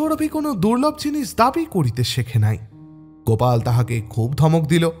সৌরভী কোনো দুর্লভ জিনিস দাবি করিতে শেখে নাই। গোপাল তাহাকে খুব ধমক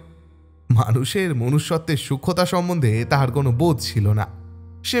দিল। মানুষের মনুষ্যত্বের সূক্ষ্মতা সম্বন্ধে তাহার কোনো বোধ ছিল না।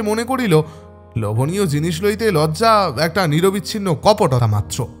 সে মনে করিল লোভনীয় জিনিস লইতে লজ্জা একটা নিরবিচ্ছিন্ন কপটতা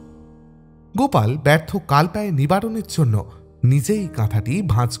মাত্র। গোপাল ব্যর্থ কালপায়ে নিবারণের জন্য নিজেই কাঁথাটি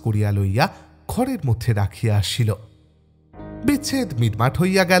ভাঁজ করিয়া লইয়া ঘরের মধ্যে রাখিয়া আসিল। বিচ্ছেদ মিটমাট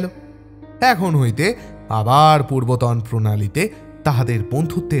হইয়া গেল। এখন হইতে আবার পূর্বতন প্রণালীতে তাহাদের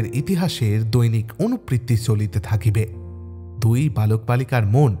বন্ধুত্বের ইতিহাসের দৈনিক অনুবৃত্তি চলিতে থাকিবে। 2 বালক বালিকার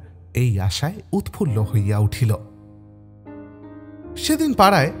মন এই আশায় উৎফুল্ল হইয়া উঠিল। সেদিন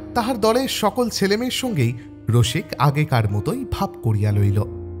পাড়ায় তাহার দলের সকল ছেলেমেয়ের সঙ্গেই রসিক আগেকার মতোই ভাব করিয়া লইল।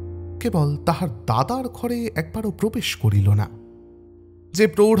 কেবল তাহার দাদার ঘরে একবারও প্রবেশ করিল না। যে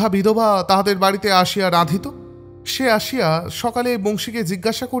প্রৌঢ়া বিধবা তাহাদের বাড়িতে আসিয়া রাঁধিত, সে আসিয়া সকালে বংশীকে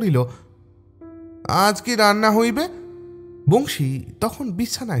জিজ্ঞাসা করিল, আজ কি রান্না হইবে? বংশী তখন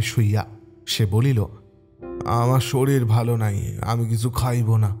বিছানায় শুইয়া। সে বলিল, আমার শরীর ভালো নাই, আমি কিছু খাইব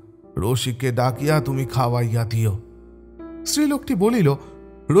না, রসিককে ডাকিয়া তুমি খাওয়াইয়া দিও। স্ত্রীলোকটি বলিল,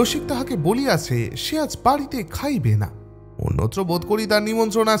 রসিক তাহাকে বলিয়াছে সে আজ বাড়িতে খাইবে না, অন্যত্র বোধ করি তার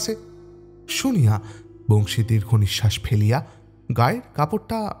নিমন্ত্রণ আছে। শুনিয়া বংশী দীর্ঘ নিঃশ্বাস ফেলিয়া গায়ের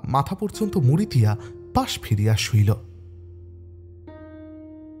কাপড়টা মাথা পর্যন্ত মুড়ি দিয়া পাশ ফিরিয়া শুইল।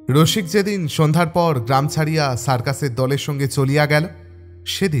 রসিক যেদিন সন্ধ্যার পর গ্রাম ছাড়িয়া সার্কাসের দলের সঙ্গে চলিয়া গেল,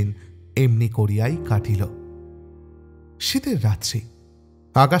 সেদিন এমনি করিয়াই কাটিল। শীতের রাত্রি,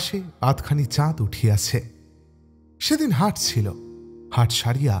 আকাশে আধখানি চাঁদ উঠিয়াছে। সেদিন হাট ছিল। হাট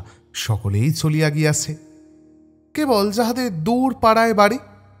সারিয়া সকলেই চলিয়া গিয়াছে। কেবল যাহাদের দূর পাড়ায় বাড়ি,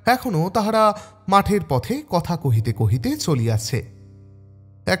 এখনো তাহারা মাঠের পথে কথা কহিতে কহিতে চলিয়াছে।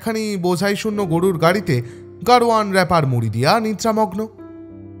 একখানি বোঝাই শূন্য গরুর গাড়িতে গাড়োয়ান র্যাপার মুড়ি দিয়া নিদ্রামগ্ন।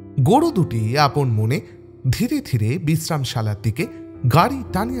 গরু দুটি আপন মনে ধীরে ধীরে বিশ্রামশালার দিকে গাড়ি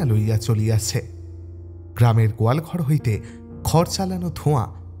টানিয়া লইয়া চলিয়াছে। গ্রামের গোয়ালঘর হইতে খড় চালানো ধোঁয়া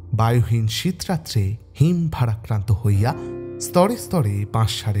বায়ুহীন শীতরাত্রে হিম ভারাক্রান্ত হইয়া স্তরে স্তরে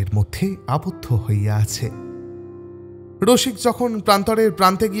বাঁশঝাড়ের মধ্যে আবদ্ধ হইয়া আছে। রসিক যখন প্রান্তরের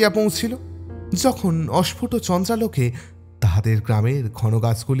প্রান্তে গিয়া পৌঁছিল, যখন অস্ফুট চন্দ্রালোকে তাহাদের গ্রামের ঘন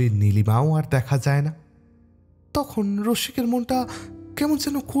গাছগুলির নীলিমাও আর দেখা যায় না, তখন রসিকের মনটা কেমন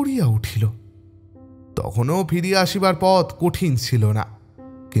যেন করিয়া উঠিল। তখনও ফিরিয়া আসিবার পথ কঠিন ছিল না,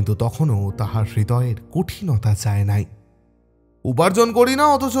 কিন্তু তখনও তাহার হৃদয়ের কঠিনতা যায় নাই। উপার্জন করি না,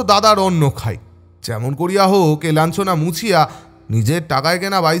 অথচ দাদার অন্ন খাই, যেমন করিয়া হোক এ লাঞ্ছনা মুছিয়া নিজের টাকায়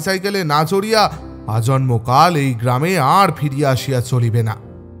কেনা বাইসাইকেলে না চড়িয়া আজন্মকাল এই গ্রামে আর ফিরিয়া আসিয়া চলিবে না।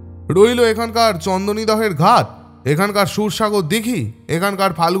 রইল এখানকার চন্দনীদহের ঘাট, এখানকার সুরসাগর দিঘি,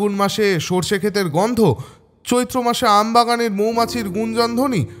 এখানকার ফাল্গুন মাসে সর্ষে ক্ষেতের গন্ধ, চৈত্র মাসে আমবাগানের মৌমাছির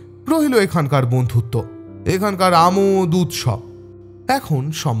গুঞ্জনধ্বনি, রহিল এখানকার বন্ধুত্ব, এখানকার আমোদ উৎসব। এখন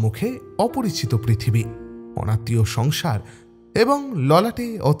সম্মুখে অপরিচিত পৃথিবী, অনাত্মীয় সংসার এবং ললাটে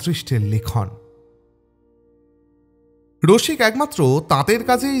অতৃষ্টের লিখন। রসিক একমাত্র তাঁতের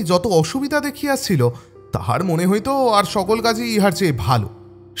কাজেই যত অসুবিধা দেখিয়াছিল, তাহার মনে হইত আর সকল কাজেই ইহার চেয়ে ভালো।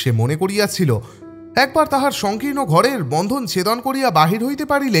 সে মনে করিয়াছিল একবার তাহার সংকীর্ণ ঘরের বন্ধন ছেদন করিয়া বাহির হইতে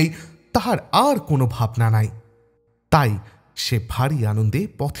পারিলেই তাহার আর কোনো ভাবনা নাই। তাই সে ভারী আনন্দে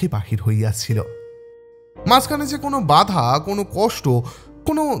পথে বাহির হইয়াছিল। মাঝখানে যে কোনো বাধা, কোনো কষ্ট,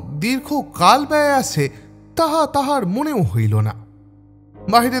 কোনো দীর্ঘ কাল ব্যয় আছে, তাহা তাহার মনেও হইল না।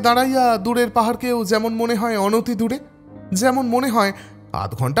 বাহিরে দাঁড়াইয়া দূরের পাহাড়কেও যেমন মনে হয় অনতি দূরে, যেমন মনে হয়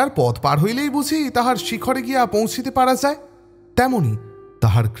 0.5 ঘণ্টার পথ পার হইলেই বুঝি তাহার শিখরে গিয়া পৌঁছিতে পারা যায়, তেমনি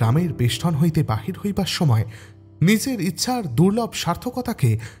তাহার গ্রামের বেষ্টন হইতে বাহির হইবার সময় নিজের ইচ্ছার দুর্লভ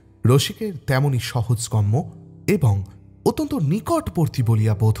সার্থকতাকে রসিকের তেমনি সহজগম্য এবং অত্যন্ত নিকটবর্তী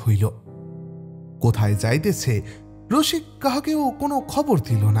বলিয়া বোধ হইল। কোথায় যাইতেছে রসিক কাহাকেও কোনো খবর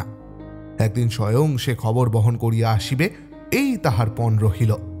দিল না। একদিন স্বয়ং সে খবর বহন করিয়া আসিবে এই তাহার পণ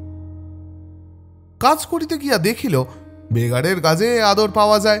রহিল। কাজ করিতে গিয়া দেখিল বেগারের কাজে আদর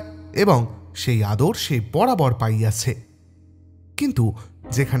পাওয়া যায় এবং সেই আদর সে বরাবর পাইয়াছে, কিন্তু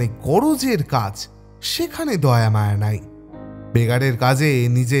যেখানে গরজের কাজ সেখানে দয়া মায়া নাই। বেগারের কাজে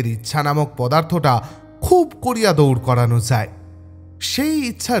নিজের ইচ্ছা নামক পদার্থটা খুব করিয়া দৌড় করানো যায়। সেই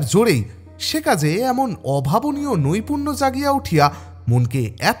ইচ্ছার জোরেই সে কাজে এমন অভাবনীয় নৈপুণ্য জাগিয়া উঠিয়া মনকে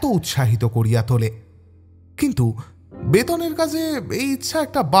এত উৎসাহিত করিয়া তোলে। কিন্তু বেতনের কাজে এই ইচ্ছা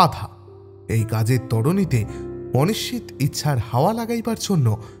একটা বাধা। এই কাজের তরণীতে অনিশ্চিত ইচ্ছার হাওয়া লাগাইবার জন্য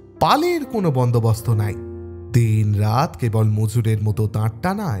পালের কোনো বন্দোবস্ত নাই। দিন রাত কেবল মজুরের মতো দাঁড়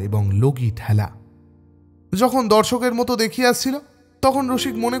টানা এবং লগি ঠেলা। যখন দর্শকের মতো দেখিয়াছিল তখন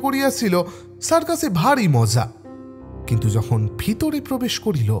রসিক মনে করিয়াছিল সার্কাসে ভারী মজা, কিন্তু যখন ভিতরে প্রবেশ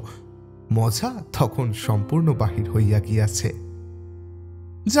করিল মজা তখন সম্পূর্ণ বাহির হইয়া গিয়াছে।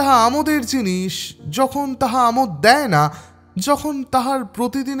 যাহা আমোদের জিনিস যখন তাহা আমোদ দেয় না, যখন তাহার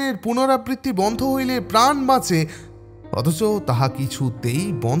প্রতিদিনের পুনরাবৃত্তি বন্ধ হইলে প্রাণ বাঁচে, অথচ তাহা কিছুতেই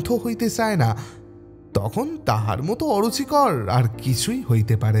বন্ধ হইতে চায় না, তখন তাহার মতো অরুচিকর আর কিছুই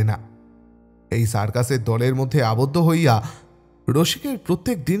হইতে পারে না। এই সার্কাসের দলের মধ্যে আবদ্ধ হইয়া রসিকের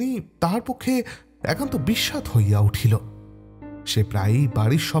প্রত্যেক দিনই তাহার পক্ষে একান্ত বিস্বাদ হইয়া উঠিল। সে প্রায়ই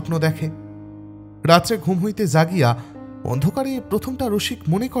বাড়ির স্বপ্ন দেখে। রাত্রে ঘুম হইতে জাগিয়া অন্ধকারে প্রথমটা রসিক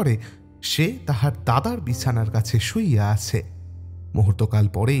মনে করে সে তাহার দাদার বিছানার কাছে শুইয়া আছে। মুহূর্তকাল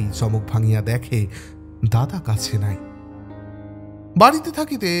পরেই চমক ভাঙিয়া দেখে দাদা কাছে নাই। বাড়িতে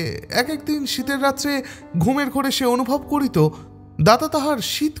থাকিতে এক একদিন শীতের রাত্রে ঘুমের ঘোরে সে অনুভব করিত দাদা তাহার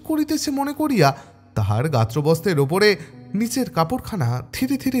শীত করিতেছে মনে করিয়া তাহার গাত্রবস্ত্রের ওপরে নিচের কাপড়খানা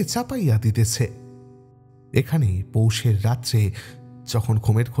ধীরে ধীরে চাপাইয়া দিতেছে। এখানে পৌষের রাত্রে যখন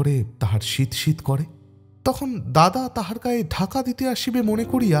ঘুমের ঘোরে তাহার শীত শীত করে, তখন দাদা তাহার গায়ে ঢাকা দিতে আসিবে মনে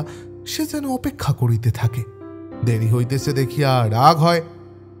করিয়া সে যেন অপেক্ষা করিতে থাকে। দেরি হইতেছে দেখিয়া রাগ হয়।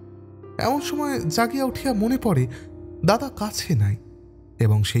 এমন সময় জাগিয়া উঠিয়া মনে পড়ে দাদা কাছে নাই,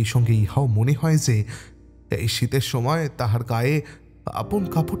 এবং সেই সঙ্গে ইহাও মনে হয় যে এই শীতের সময় তাহার গায়ে আপন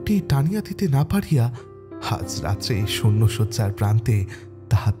কাপড়টি টানিয়া দিতে না পারিয়া আজ রাত্রে শূন্যশয্যার প্রান্তে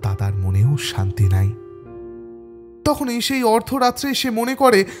তাহার দাদার মনেও শান্তি নাই। তখনই সেই অর্ধরাত্রে সে মনে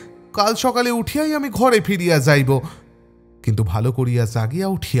করে কাল সকালে উঠিয়াই আমি ঘরে ফিরিয়া যাইব, কিন্তু ভালো করিয়া জাগিয়া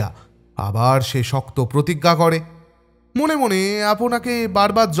উঠিয়া আবার সে শক্ত প্রতিজ্ঞা করে। মনে মনে আপনাকে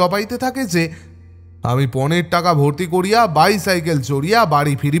বারবার জবাইতে থাকে যে আমি পণের টাকা ভর্তি করিয়া বাইসাইকেল চড়িয়া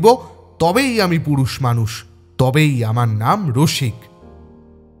বাড়ি ফিরিব, তবেই আমি পুরুষ মানুষ, তবেই আমার নাম রসিক।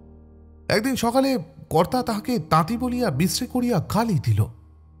 একদিন সকালে কর্তা তাহাকে তাঁতি বলিয়া বিশ্রী করিয়া গালি দিল।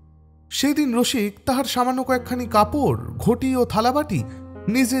 সেই দিন রসিক তাহার সামান্য কয়েকখানি কাপড়, ঘটি ও থালাবাটি,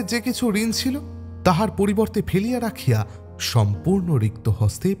 নিজের যে কিছু ঋণ ছিল তাহার পরিবর্তে ফেলিয়া রাখিয়া সম্পূর্ণ রিক্ত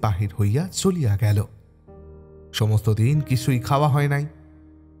হস্তে বাহির হইয়া চলিয়া গেল। সমস্ত দিন কিছুই খাওয়া হয় নাই।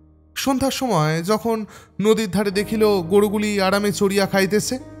 সন্ধ্যার সময় যখন নদীর ধারে দেখিল গরুগুলি আরামে চড়িয়া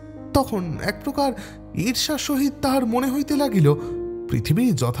খাইতেছে, তখন এক প্রকার ঈর্ষার সহিত তাহার মনে হইতে লাগিল পৃথিবী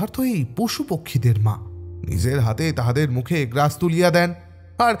যথার্থই পশু পক্ষীদের মা। নিজের হাতে তাহাদের মুখে গ্রাস তুলিয়া দেন,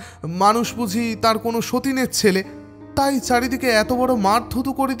 আর মানুষ বুঝি তার কোনো সতীনের ছেলে, তাই চারিদিকে এত বড় মার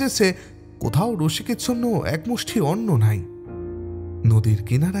ধুতু করিতেছে, কোথাও রসিকের জন্য এক মুষ্টি অন্ন নাই। নদীর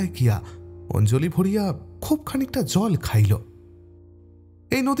কিনারায় গিয়া অঞ্জলি ভরিয়া খুব খানিকটা জল খাইল।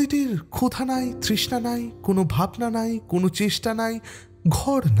 এই নদীটির ক্ষুধা নাই, তৃষ্ণা নাই, কোনো ভাবনা নাই, কোনো চেষ্টা নাই,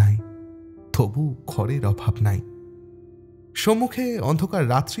 ঘর নাই, তবু ঘরের অভাব নাই। সম্মুখে অন্ধকার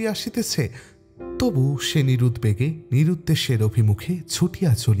রাত্রি আসিতেছে, তবু সে নিরুদ্বেগে নিরুদ্দেশের অভিমুখে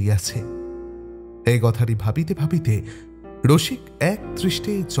ছুটিয়া চলিয়াছে। এই কথাটি ভাবিতে ভাবিতে রসিক এক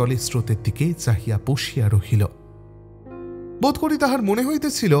দৃষ্টে জলের স্রোতের দিকে চাহিয়া বসিয়া রহিল। বোধ করি তাহার মনে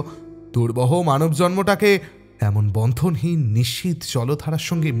হইতেছিল দুর্বহ মানব জন্মটাকে এমন বন্ধনহীন নিশ্চিত জলধারার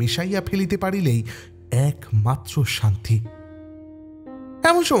সঙ্গে মিশাইয়া ফেলিতে পারিলেই একমাত্র শান্তি।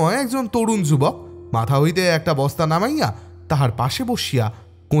 এমন সময় একজন তরুণ যুবক মাথা হইতে একটা বস্তা নামাইয়া তাহার পাশে বসিয়া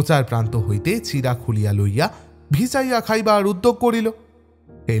কোঁচার প্রান্ত হইতে চিরা খুলিয়া লইয়া ভিজাইয়া খাইবার উদ্যোগ করিল।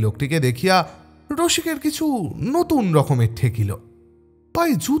 এই লোকটিকে দেখিয়া রসিকের কিছু নতুন রকমের ঠেকিল।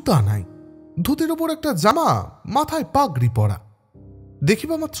 পায়ে জুতা নাই, ধুতির ওপর একটা জামা, মাথায় পাগড়ি পরা।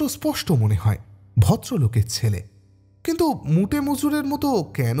 দেখিবা মাত্র স্পষ্ট মনে হয় ভদ্রলোকের ছেলে, কিন্তু মুটে মজুরের মতো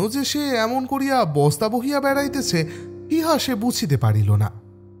কেন যে সে এমন করিয়া বস্তা বহিয়া বেড়াইতেছে ইহা সে বুঝিতে পারিল না।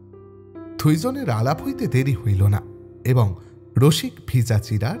 দুইজনের আলাপ হইতে দেরি হইল না, এবং রসিক ভিজা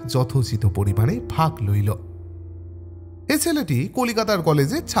চিরার যথোচিত পরিমাণে ভাগ লইল। এ ছেলেটি কলিকাতার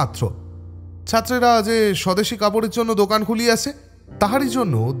কলেজের ছাত্র। ছাত্রেরা যে স্বদেশী কাপড়ের জন্য দোকান খুলিয়াছে, তাহারই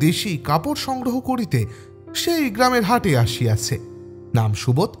জন্য দেশি কাপড় সংগ্রহ করিতে সেই গ্রামের হাটে আসিয়াছে। নাম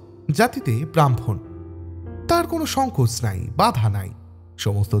সুবোধ, জাতিতে ব্রাহ্মণ। তার কোনো সংকোচ নাই, বাধা নাই।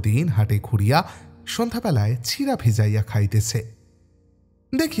 সমস্ত দিন হাটে ঘুরিয়া সন্ধ্যাবেলায় চিরা ভিজাইয়া খাইতেছে।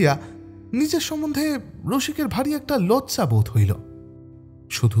 দেখিয়া নিজের সম্বন্ধে রসিকের ভারী একটা লজ্জা বোধ হইল।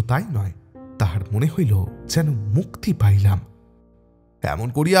 শুধু তাই নয়, তাহার মনে হইল যেন মুক্তি পাইলাম। এমন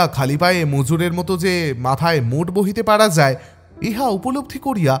করিয়া খালি পায়ে মজুরের মতো যে মাথায় মোট বহিতে পারা যায়, ইহা উপলব্ধি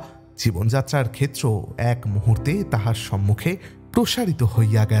করিয়া জীবনযাত্রার ক্ষেত্র এক মুহূর্তে তাহার সম্মুখে প্রসারিত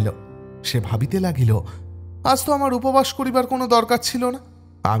হইয়া গেল। সে ভাবিতে লাগিল, আজ তো আমার উপবাস করিবার কোনো দরকার ছিল না,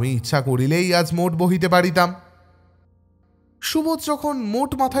 আমি ইচ্ছা করিলেই আজ মোট বহিতে পারিতাম। সুবোধ যখন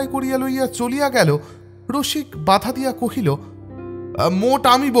মোট মাথায় করিয়া লইয়া চলিয়া গেল, রসিক বাধা দিয়া কহিল, মোট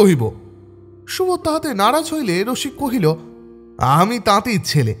আমি বহিব। সুবোধ তাহাতে নারাজ হইলে রসিক কহিল, আমি তাঁতির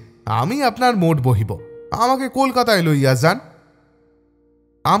ছেলে, আমি আপনার মোট বহিব, আমাকে কলকাতায় লইয়া যান।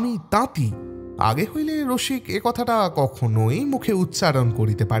 আমি তাঁতি আগে হইলে রসিক এ কথাটা কখনোই মুখে উচ্চারণ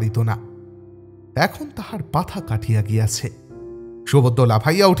করিতে পারিত না। এখন তাহার পাথা কাটিয়া গিয়াছে। সুবোধ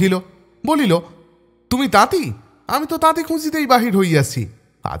লাফাইয়া উঠিল, বলিল, তুমি তাঁতি? আমি তো তাঁতি খুঁজিতেই বাহির হইয়াছি।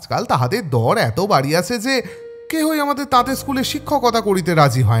 আজকাল তাহাদের দর এত বাড়িয়াছে যে কেহই আমাদের তাঁতের স্কুলে শিক্ষকতা করিতে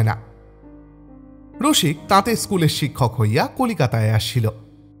রাজি হয় না। রসিক তাঁতের স্কুলের শিক্ষক হইয়া কলিকাতায় আসিল।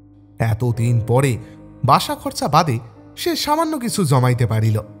 এতদিন পরে বাসা খরচা বাদে সে সামান্য কিছু জমাইতে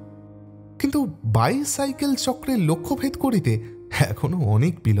পারিল। কিন্তু বাইসাইকেল চক্রের লক্ষ্যভেদ করিতে এখনো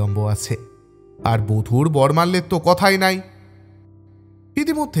অনেক বিলম্ব আছে। আর বধূর বরমাল্যের তো কথাই নাই।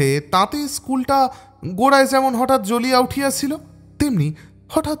 ইতিমধ্যে তাঁতের স্কুলটা গোড়ায় যেমন হঠাৎ জ্বলিয়া উঠিয়াছিল, তেমনি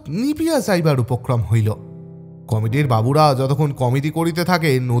হঠাৎ নিবিয়া যাইবার উপক্রম হইল। কমিটির বাবুরা যতক্ষণ কমিটি করিতে থাকে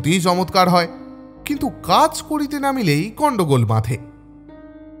নদী চমৎকার হয়, কিন্তু কাজ করিতে নামিলেই গণ্ডগোল বাঁধে।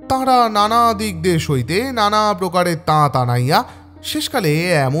 তাঁরা নানা দিক দেশ হইতে নানা প্রকারের তাঁত আনাইয়া শেষকালে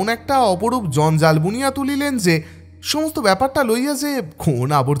এমন একটা অপরূপ জঞ্জাল বুনিয়া তুলিলেন যে সমস্ত ব্যাপারটা লইয়া যে কোন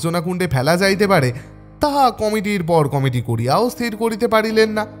আবর্জনা কুণ্ডে ফেলা যাইতে পারে তাহা কমিটির পর কমিটি করিয়াও স্থির করিতে পারিলেন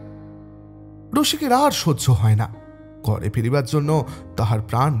না। রসিকের আর সহ্য হয় না। ঘরে ফিরিবার জন্য তাহার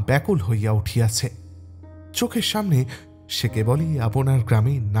প্রাণ ব্যাকুল হইয়া উঠিয়াছে। চোখের সামনে সে কেবলই আপনার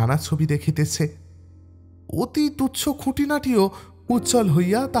গ্রামে নানা ছবি দেখিতেছে। অতি তুচ্ছ খুঁটিনাটিও উজ্জ্বল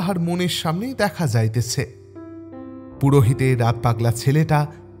হইয়া তাহার মনের সামনে দেখা যাইতেছে। পুরোহিতের রাত পাগলা ছেলেটা,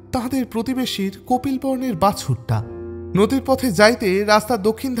 তাহাদের প্রতিবেশীর কপিলবর্ণের বাছুরটা, নদীর পথে যাইতে রাস্তার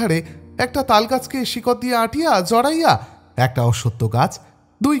দক্ষিণ ধারে একটা তালগাছকে শিকড় দিয়ে আটিয়া জড়াইয়া একটা অশ্বত্থ গাছ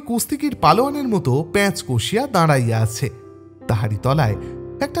দুই কুস্তিগির পালোয়ানের মতো প্যাঁচ কষিয়া দাঁড়াইয়া আছে। তাহারি তলায়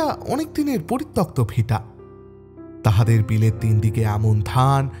একটা অনেক দিনের পরিত্যক্ত ভিটা। তাহাদের বিলের তিন দিকে আমন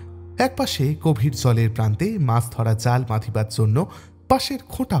ধান, একপাশে গভীর জলের প্রান্তে মাছ ধরা জাল বাঁধিবার জন্য পাশের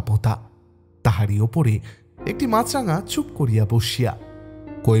খোঁটা পোতা। তাহারই ওপরে একটি মাছরাঙা চুপ করিয়া বসিয়া।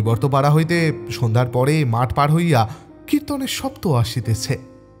 কৈবর্তপাড়া হইতে সন্ধ্যার পরে মাঠ পার হইয়া কীর্তনের শব্দ আসিতেছে।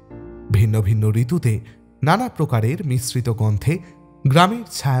 ভিন্ন ভিন্ন ঋতুতে নানা প্রকারের মিশ্রিত গন্ধে গ্রামের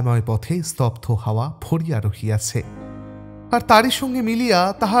ছায়াময় পথে স্তব্ধ হাওয়া ভরিয়া রহিয়াছে। আর তারই সঙ্গে মিলিয়া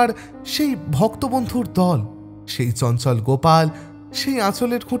তাহার সেই ভক্তবন্ধুর দল, সেই চঞ্চল গোপাল, সেই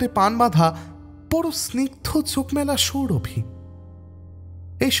আঁচলের খুঁটে পান বাঁধা বড় স্নিগ্ধ চোখ মেলা সৌরভী।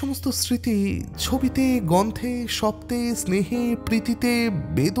 এই সমস্ত স্মৃতি ছবিতে, গন্ধে, শব্দে, স্নেহে, প্রীতিতে,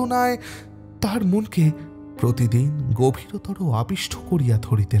 বেদনায় তাহার মনকে প্রতিদিন গভীরতর আবিষ্ট করিয়া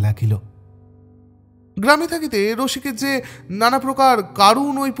ধরিতে লাগিল। গ্রামে থাকিতে রসিকের যে নানা প্রকার কারু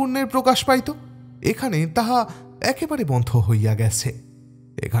নৈপুণ্যের প্রকাশ পাইত, এখানে তাহা একেবারে বন্ধ হইয়া গেছে।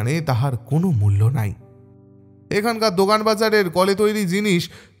 এখানে তাহার কোনো মূল্য নাই। এখানকার দোকান বাজারের কলে তৈরি জিনিস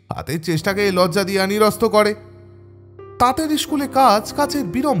হাতের চেষ্টাকে লজ্জা দিয়া নিরস্ত করে। তাঁতের স্কুলে কাজ কাজের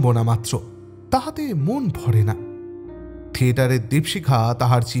বিড়ম্বনা মাত্র, তাহাতে মন ভরে না। থিয়েটারের দীপশিখা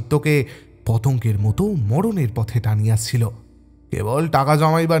তাহার চিত্তকে পতঙ্গের মতো মরণের পথে টানিয়াছিল। কেবল টাকা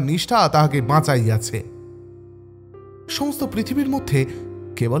জমাইবার নিষ্ঠা তাহাকে বাঁচাইয়াছে। সমস্ত পৃথিবীর মধ্যে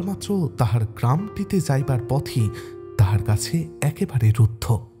কেবলমাত্র তাহার গ্রামটিতে যাইবার পথই তাহার কাছে একেবারে রুদ্ধ।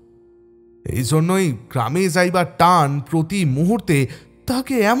 এই জন্যই গ্রামে যাইবার টান প্রতি মুহূর্তে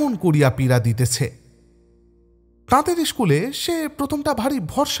তাহাকে এমন করিয়া পীড়া দিতেছে। তাঁতের স্কুলে সে প্রথমটা ভারী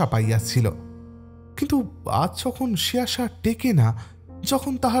ভরসা পাইয়াছিল, কিন্তু আজ যখন সে আশা টেকে না,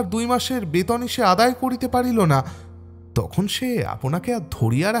 যখন তাহার 2 মাসের বেতনে সে আদায় করিতে পারিল না, তখন সে আপনাকে আর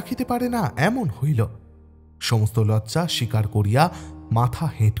ধরিয়া রাখিতে পারে না এমন হইল। সমস্ত লজ্জা স্বীকার করিয়া মাথা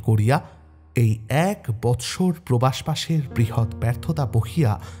হেঁট করিয়া এই 1 বৎসর প্রবাসবাসের বৃহৎ ব্যর্থতা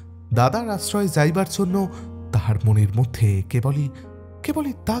বহিয়া দাদার আশ্রয়ে যাইবার জন্য তাহার মনের মধ্যে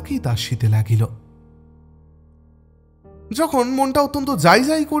কেবলই তাকিদ আসিতে লাগিল। যখন মনটা অত্যন্ত যাই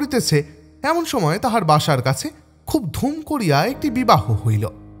যাই করিতেছে, এমন সময় তাহার বাসার কাছে খুব ধুম করিয়া একটি বিবাহ হইল।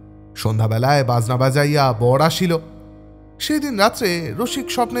 সন্ধ্যাবেলায় বাজনা বাজাইয়া বর আসিল। সেদিন রাত্রে রসিক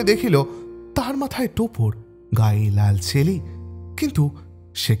স্বপ্নে দেখিল তাহার মাথায় টোপর, গায়ে লাল ছেলি, কিন্তু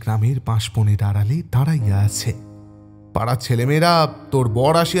সে গ্রামের বাঁশবনের আড়ালে দাঁড়াইয়া আছে। পাড়ার ছেলেমেয়েরা তোর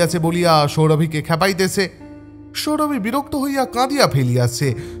বর আসিয়াছে বলিয়া সৌরভীকে খেপাইতেছে। সৌরভী বিরক্ত হইয়া কাঁদিয়া ফেলিয়াছে।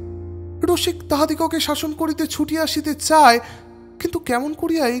 রসিক তাহাদিগকে শাসন করিতে ছুটিয়া আসিতে চায়, কিন্তু কেমন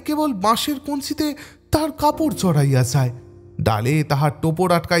করিয়াই কেবল বাঁশের কঞ্চিতে তাহার কাপড় চড়াইয়া যায়, ডালে তাহার টোপর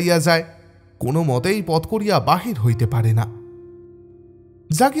আটকাইয়া যায়, কোনো মতেই পথ করিয়া বাহির হইতে পারে না।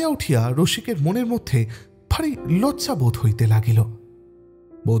 জাগিয়া উঠিয়া রসিকের মনের মধ্যে ভারী লজ্জাবোধ হইতে লাগিল।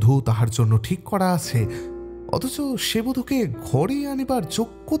 বধূ তাহার জন্য ঠিক করা আছে, অথচ সে বধূকে ঘরে আনিবার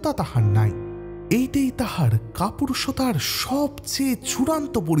যোগ্যতা তাহার নাই। এইটাই তাহার কাপুরুষতার সবচেয়ে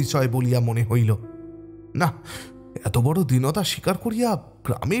চূড়ান্ত পরিচয় বলিয়া মনে হইল। না, এত বড় দীনতা স্বীকার করিয়া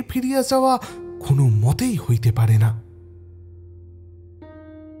গ্রামে ফিরিয়া যাওয়া কোনো মতেই হইতে পারে না।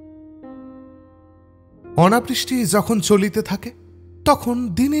 অনাবৃষ্টি যখন চলিতে থাকে, তখন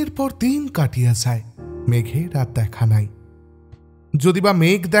দিনের পর দিন কাটিয়া যায়, মেঘের আর দেখা নাই। যদিবা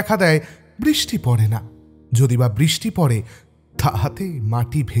মেঘ দেখা দেয়, বৃষ্টি পড়ে না। যদিবা বৃষ্টি পড়ে, তাহাতে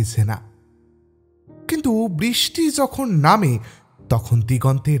মাটি ভেজে না। কিন্তু বৃষ্টি যখন নামে, তখন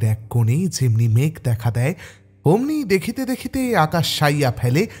দিগন্তের এক কোণে যেমনি মেঘ দেখা দেয়, অমনি দেখিতে দেখিতে আকাশ সাইয়া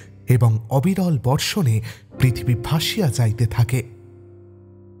ফেলে এবং অবিরল বর্ষণে পৃথিবী ভাসিয়া যাইতে থাকে।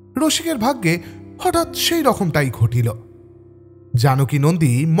 রসিকের ভাগ্যে হঠাৎ সেই রকমটাই ঘটিল। জানকী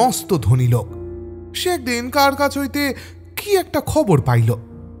নন্দী মস্ত ধনী লোক। সে একদিন কার কাছ হইতে কি একটা খবর পাইল।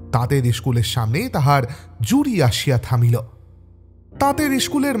 তাঁতের স্কুলের সামনে তাহার জুড়ি আসিয়া থামিল। তাঁতের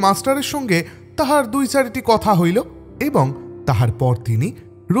স্কুলের মাস্টারের সঙ্গে তাহার দুই চারিটি কথা হইল এবং তাহার পর তিনি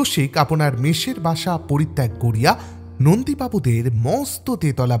রসিক আপনার মেষের বাসা পরিত্যাগ করিয়া নন্দীবাবুদের মস্ত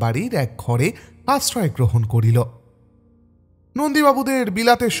তেতলা বাড়ির এক ঘরে আশ্রয় গ্রহণ করিল। নন্দীবাবুদের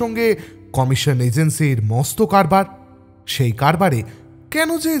বিলাতের সঙ্গে কমিশন এজেন্সির মস্ত কারবার। সেই কারবারে কেন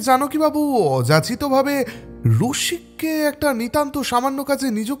যে জানকীবাবু অযাচিতভাবে রসিককে একটা নিতান্ত সামান্য কাজে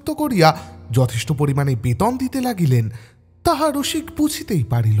নিযুক্ত করিয়া যথেষ্ট পরিমাণে বেতন দিতে লাগিলেন, তাহা রসিক বুঝিতেই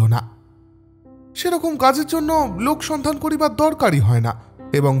পারিল না। সেরকম কাজের জন্য লোক সন্ধান করিবার দরকারই হয় না,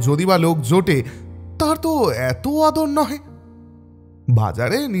 এবং যদি বা লোক জোটে, তাহার তো এত আদর নহে।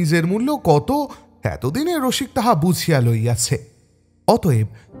 বাজারে নিজের মূল্য কত, এতদিনে রসিক তাহা বুঝিয়া লইয়াছে। অতএব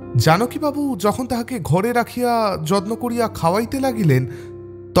জানকীবাবু যখন তাহাকে ঘরে রাখিয়া যত্ন করিয়া খাওয়াইতে লাগিলেন,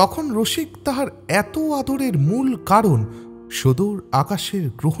 তখন রসিক তাহার এত আদরের মূল কারণ সুদূর আকাশের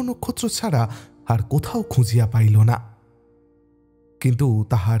গ্রহ নক্ষত্র ছাড়া আর কোথাও খুঁজিয়া পাইল না। কিন্তু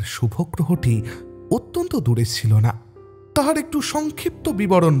তাহার শুভগ্রহটি অত্যন্ত দূরে ছিল না। তাহার একটু সংক্ষিপ্ত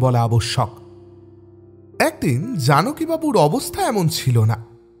বিবরণ বলা আবশ্যক। একদিন জানকীবাবুর অবস্থা এমন ছিল না।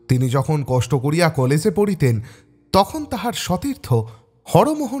 তিনি যখন কষ্ট করিয়া কলেজে পড়িতেন, তখন তাহার সতীর্থ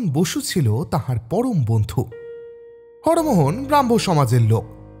হরমোহন বসু ছিল তাহার পরম বন্ধু। হরমোহন ব্রাহ্ম সমাজের লোক।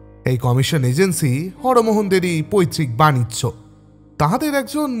 এই কমিশন এজেন্সি হরমোহনদেরই পৈতৃক বাণিজ্য। তাহাদের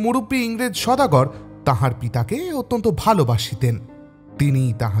একজন মুরব্বী ইংরেজ সদাগর তাহার পিতাকে অত্যন্ত ভালোবাসিতেন। তিনি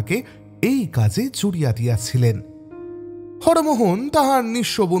তাহাকে এই কাজে জুড়িয়া দিয়াছিলেন। হরমোহন তাহার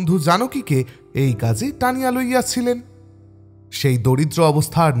নিঃস্ব বন্ধু জানকীকে এই কাজে টানিয়া লইয়াছিলেন। সেই দরিদ্র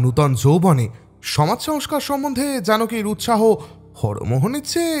অবস্থার নূতন যৌবনে সমাজ সংস্কার সম্বন্ধে জানকীর উৎসাহ হরমোহনের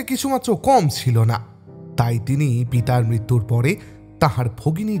চেয়ে কিছুমাত্র কম ছিল না। তাই তিনি পিতার মৃত্যুর পরে তাহার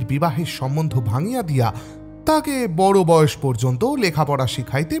ভগিনীর বিবাহের সম্বন্ধ ভাঙিয়া দিয়া তাকে বড় বয়স পর্যন্ত লেখাপড়া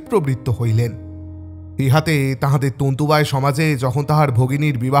শিখাইতে প্রবৃত্ত হইলেন। ইহাতে তাহাদের তন্তুবায় সমাজে যখন তাহার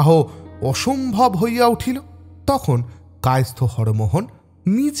ভগিনীর বিবাহ অসম্ভব হইয়া উঠিল, তখন কায়স্থ হরমোহন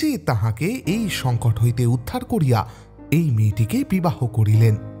নিজে তাহাকে এই সংকট হইতে উদ্ধার করিয়া এই মেয়েটিকে বিবাহ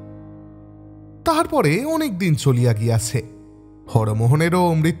করিলেন। তাহার পরে অনেক দিন চলিয়া গিয়াছে। হরমোহনেরও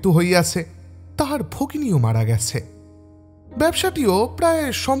মৃত্যু হইয়াছে, তাহার ভগিনীও মারা গেছে। ব্যবসাটিও প্রায়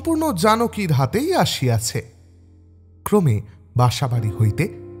সম্পূর্ণ জানকীর হাতেই আসিয়াছে। ক্রমে বাসাবাড়ি হইতে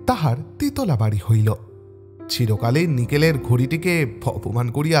তাহার তেতলা বাড়ি হইল। চিরকালে নিকেলের ঘড়িটিকে অপমান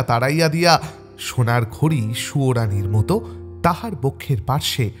করিয়া তাড়াইয়া দিয়া সোনার ঘড়ি সুয়োরানীর মতো তাহার বক্ষের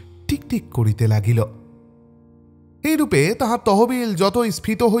পার্শ্বে টিকটিক করিতে লাগিল। এইরূপে তাহার তহবিল যত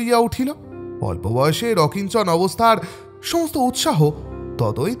স্ফীত হইয়া উঠিল, অল্প বয়সের অকিঞ্চন অবস্থার সমস্ত উৎসাহ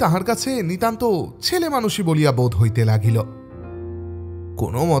ততই তাহার কাছে নিতান্ত ছেলে মানুষই বলিয়া বোধ হইতে লাগিল।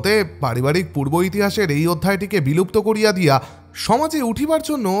 কোনো মতে পারিবারিক পূর্ব ইতিহাসের এই অধ্যায়টিকে বিলুপ্ত করিয়া দিয়া সমাজে উঠিবার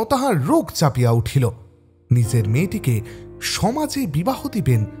জন্য তাহার রোগ চাপিয়া উঠিল। নিজের মেয়েটিকে সমাজে বিবাহ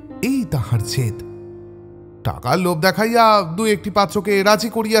দিবেন, এই তাহার জেদ। টাকার লোভ দেখাইয়া দুই একটি পাত্রকে রাজি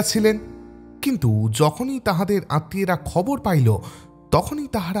করিয়াছিলেন, কিন্তু যখনই তাহাদের আত্মীয়রা খবর পাইল তখনই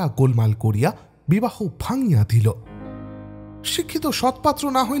তাহারা গোলমাল করিয়া বিবাহ ভাঙিয়া দিল। শিক্ষিত সৎপাত্র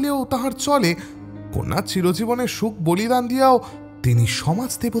না হইলেও তাহার চলে, কন্যার চিরজীবনের সুখ বলিদান দিয়াও তিনি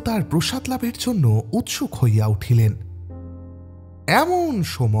সমাজ দেবতার প্রসাদ লাভের জন্য উৎসুক হইয়া উঠিলেন। এমন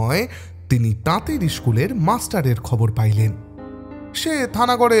সময় তিনি তাঁতের স্কুলের মাস্টারের খবর পাইলেন। সে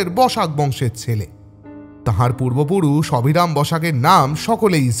থানাগড়ের বসাক বংশের ছেলে। তাহার পূর্বপুরুষ অভিরাম বসাকের নাম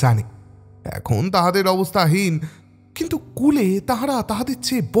সকলেই জানে। এখন তাহাদের অবস্থাহীন, কিন্তু কুলে তাহারা তাহাদের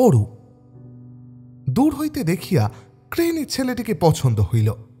চেয়ে বড়। দূর হইতে দেখিয়া গৃহিণীর ছেলেটিকে পছন্দ হইল।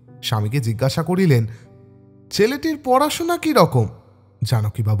 স্বামীকে জিজ্ঞাসা করিলেন, ছেলেটির পড়াশোনা কি রকম?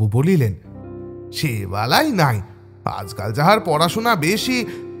 জানকীবাবু বলিলেন, সে বেলাই নাই। আজকাল যাহার পড়াশোনা বেশি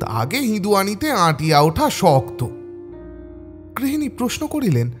তাকে হিঁদুয়ানিতে আঁটিয়া ওঠা শক্ত। গৃহিণী প্রশ্ন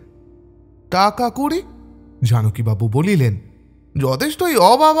করিলেন, টাকা করি? জানকীবাবু বলিলেন, যথেষ্টই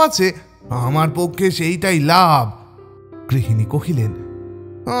অভাব আছে, আমার পক্ষে সেইটাই লাভ। গৃহিণী কহিলেন,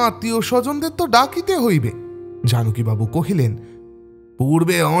 আত্মীয় স্বজনদের তো ডাকিতে হইবে। জানকীবাবু কহিলেন,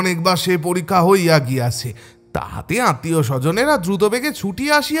 পূর্বে অনেকবার সে পরীক্ষা হইয়া গিয়াছে, তাহাতে আত্মীয় স্বজনেরা দ্রুতবেগে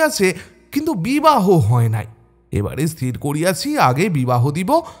ছুটিয়া আসিয়াছে, কিন্তু বিবাহ হয় নাই। এবারে স্থির করিয়াছি আগে বিবাহ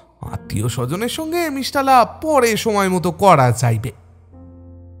দিব, আত্মীয় স্বজনের সঙ্গে মিষ্টালাপ পরে সময় মতো করা যাইবে।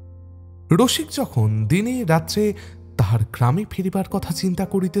 রসিক যখন দিনে রাত্রে তাহার গ্রামে ফিরিবার কথা চিন্তা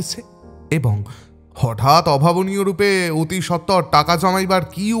করিতেছে এবং হঠাৎ অভাবনীয় রূপে অতি সত্বর টাকা জমাইবার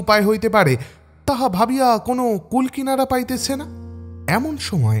কি উপায় হইতে পারে তাহা ভাবিয়া কোনো কুলকিনারা পাইতেছে না, এমন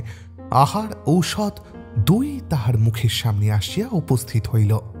সময় আহার ঔষধ দুই তাহার মুখের সামনে আসিয়া উপস্থিত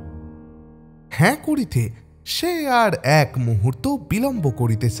হইল। হ্যাঁ করিতে সে আর এক মুহূর্ত বিলম্ব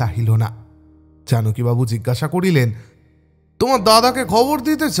করিতে চাহিল না। জানকীবাবু জিজ্ঞাসা করিলেন, তোমার দাদাকে খবর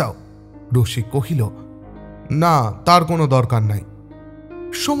দিতে চাও? রসিক কহিল, না, তার কোনো দরকার নাই।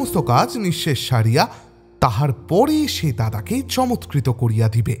 সমস্ত কাজ নিঃশেষ সারিয়া তাহার পরে সে দাদাকে চমৎকৃত করিয়া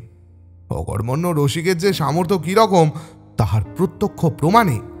দিবে। অকর্মণ্য রসিকের যে সামর্থ্য কিরকম তাহার প্রত্যক্ষ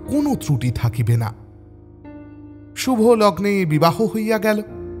প্রমাণে কোনো ত্রুটি থাকিবে না। শুভ লগ্নে বিবাহ হইয়া গেল।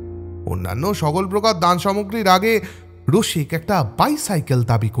 অন্যান্য সকল প্রকার দান সামগ্রীর আগে রসিক একটা বাইসাইকেল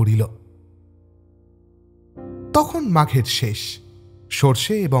দাবি করিল। তখন মাঘের শেষ,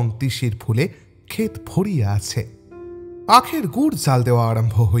 সর্ষে এবং তিসির ফুলে ক্ষেত ভরিয়া আছে। আখের গুড় জাল দেওয়া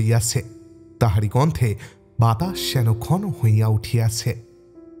আরম্ভ হইয়াছে। তাহারি গন্ধে বাতাস যেন ঘন হইয়া উঠিয়াছে।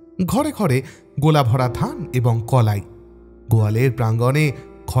 ঘরে ঘরে গোলা ভরা ধান এবং কলাই। গোয়ালের প্রাঙ্গণে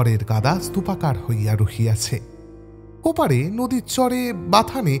খড়ের গাদা স্তূপাকার হইয়া রহিয়াছে। ওপারে নদীর চরে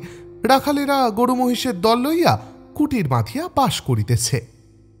বাথানে রাখালেরা গরু মহিষের দল লইয়া কুটির বাঁধিয়া বাস করিতেছে।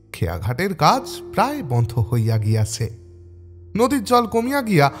 খেয়াঘাটের কাজ প্রায় বন্ধ হইয়া গিয়াছে। নদীর জল কমিয়া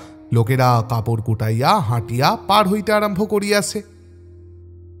গিয়া লোকেরা কাপড় কুটাইয়া হাঁটিয়া পার হইতে আরম্ভ করিয়াছে।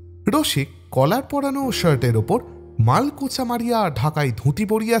 রসিক কলার পরানো শার্টের ওপর মাল কোচা মারিয়া ঢাকায় ধুতি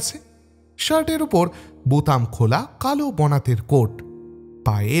পরিয়াছে। শার্টের ওপর বোতাম খোলা কালো বনাতের কোট,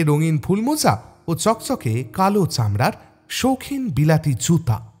 পায়ে রঙিন ফুলমোজা ও চকচকে কালো চামড়ার শৌখিন বিলাতি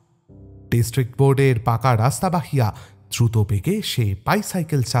জুতা। ডিস্ট্রিক্ট বোর্ডের পাকা রাস্তা বাহিয়া দ্রুত বেগে সে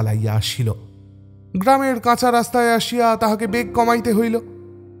বাইসাইকেল চালাইয়া আসিল। গ্রামের কাঁচা রাস্তায় আসিয়া তাহাকে বেগ কমাইতে হইল।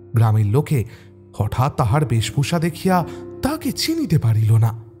 গ্রামের লোকে হঠাৎ তাহার বেশভূষা দেখিয়া তাহাকে চিনিতে পারিল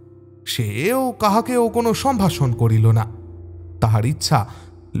না। সেও কাহাকেও কোনো সম্ভাষণ করিল না। তাহার ইচ্ছা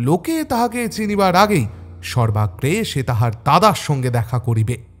লোকে তাহাকে চিনিবার আগেই সর্বাগ্রে সে তাহার দাদার সঙ্গে দেখা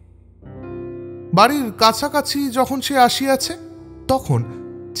করিবে। বাড়ির কাছাকাছি যখন সে আসিয়াছে তখন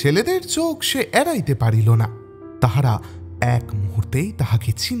ছেলেদের চোখ সে এড়াইতে পারিল না। তাহারা এক মুহূর্তেই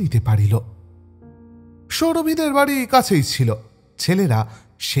তাহাকে চিনিতে পারিল। সৌরভীদের বাড়ি কাছেই ছিল। ছেলেরা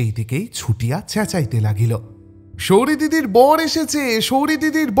সেই দিকেই ছুটিয়া চেঁচাইতে লাগিল, সৌরী দিদির বর এসেছে, সৌরী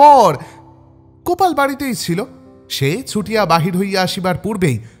দিদির বর। গোপাল বাড়িতেই ছিল। সে ছুটিয়া বাহির হইয়া আসিবার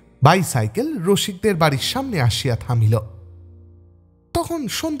পূর্বেই বাইসাইকেল রসিকদের বাড়ির সামনে আসিয়া থামিল। তখন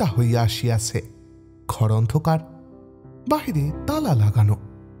সন্ধ্যা হইয়া আসিয়াছে। ঘর অন্ধকার, বাহিরে তালা লাগানো।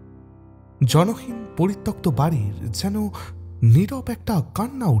 জনহীন পরিত্যক্ত বাড়ির যেন নীরব একটা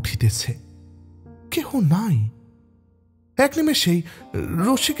কান্না উঠিতেছে। কেহ নাই। এক নিমেষেই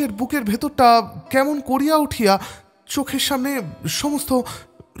রসিকের বুকের ভেতরটা কেমন করিয়া উঠিয়া চোখের সামনে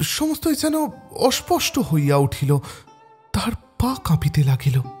সমস্তই যেন অস্পষ্ট হইয়া উঠিল। তার পা কাঁপিতে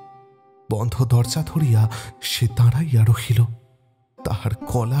লাগিল। বন্ধ দরজা ধরিয়া সে দাঁড়াইয়া রহিল। তাহার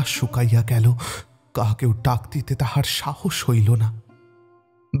গলা শুকাইয়া গেল। কাহাকেও ডাক দিতে তাহার সাহস হইল না।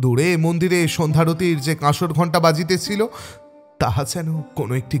 দূরে মন্দিরে সন্ধ্যারতির যে কাঁসর ঘণ্টা বাজিতেছিল তাহা যেন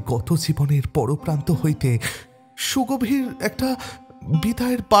কোনো একটি গত জীবনের পরপ্রান্ত হইতে সুগভীর একটা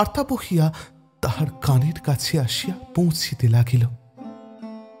বিদায়ের বার্তা বহিয়া তাহার কানের কাছে আসিয়া পৌঁছিতে লাগিল।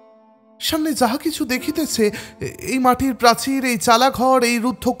 সামনে যাহা কিছু দেখিতেছে, এই মাটির প্রাচীর, এই চালাঘর, এই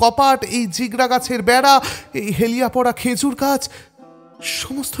রুদ্ধ কপাট, এই জিগরা গাছের বেড়া, এই হেলিয়া পড়া খেজুর গাছ,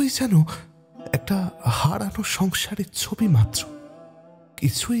 সমস্তই যেন একটা হারানো সংসারের ছবি মাত্র,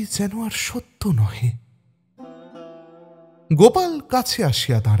 কিছুই যেন আর সত্য নহে। গোপাল কাছে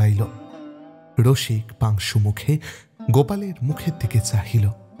আসিয়া দাঁড়াইল। রসিক পাংশু মুখে গোপালের মুখের দিকে চাহিল।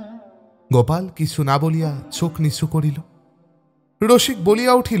 গোপাল কিছু না বলিয়া চোখ নিচু করিল। রসিক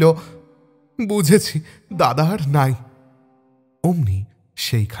বলিয়া উঠিল, বুঝেছি, দাদা আর নাই। অমনি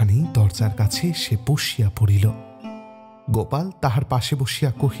সেইখানেই দরজার কাছে সে বসিয়া পড়িল। গোপাল তাহার পাশে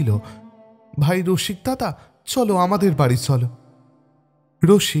বসিয়া কহিল, ভাই রসিক দাদা, চলো আমাদের বাড়ি চলো।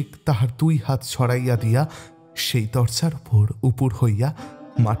 রসিক তাহার 2 হাত ছড়াইয়া দিয়া সেই দরজার উপর উপুর হইয়া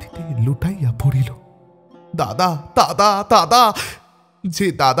মাটিতে লুটাইয়া পড়িল। দাদা, দাদা, দাদা! যে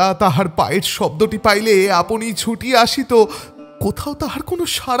দাদা তাহার পায়ের শব্দটি পাইলে আপনি ছুটিয়া আসিত, কোথাও তাহার কোনো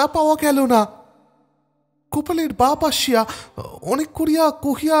সাড়া পাওয়া গেল না। গোপালের বাপ আসিয়া অনেক করিয়া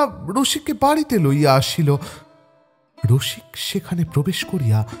কহিয়া রসিককে বাড়িতে লইয়া আসিল। রসিক সেখানে প্রবেশ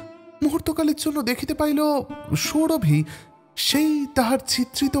করিয়া মুহূর্তকালের জন্য দেখিতে পাইল সৌরভী সেই তাহার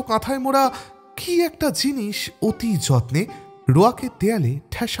চিত্রিত কাঁথায় মোড়া কি একটা জিনিস অতি যত্নে রোয়াকের দেয়ালে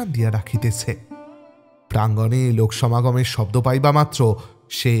ঠেসান দিয়া রাখিতেছে। প্রাঙ্গণে লোকসমাগমের শব্দ পাইবা মাত্র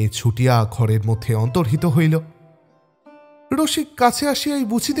সে ছুটিয়া ঘরের মধ্যে অন্তর্হিত হইল। রসিক কাছে আসিয়াই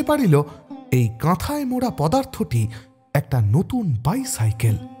বুঝিতে পারিল এই কাঁথায় মোড়া পদার্থটি একটা নতুন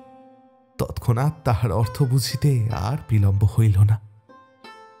বাইসাইকেল। তৎক্ষণাৎ তাহার অর্থ বুঝিতে আর বিলম্ব হইল না।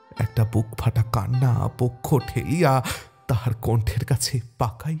 একটা বুক ফাটা কান্না পক্ষ ঠেলিয়া তাহার কণ্ঠের কাছে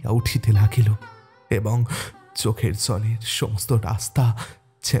পাকাইয়া উঠিতে লাগিল এবং চোখের জলের সমস্ত রাস্তা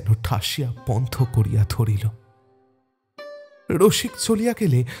যেন ঠাসিয়া বন্ধ করিয়া ধরিল। রসিক চলিয়া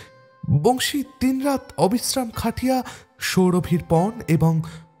গেলে বংশী 3 রাত অবিশ্রাম খাটিয়া সৌরভীর পণ এবং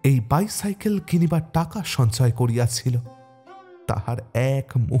এই বাইসাইকেল কিনিবার টাকা সঞ্চয় করিয়াছিল। তাহার এক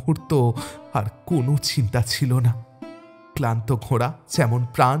মুহূর্ত আর কোনো চিন্তা ছিল না। ক্লান্ত ঘোড়া যেমন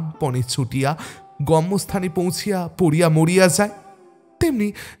প্রাণপণে ছুটিয়া গম্যস্থানে পৌঁছিয়া পড়িয়া মরিয়া যায়, তেমনি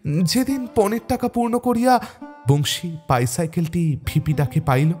যেদিন পণের টাকা পূর্ণ করিয়া বংশী বাইসাইকেলটি ভিপি ডাকে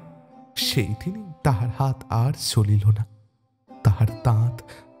পাইল, সেই দিনই তাহার হাত আর চলিল না, তাহার দাঁত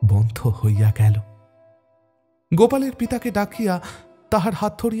বন্ধ হইয়া গেল। গোপালের পিতাকে ডাকিয়া তাহার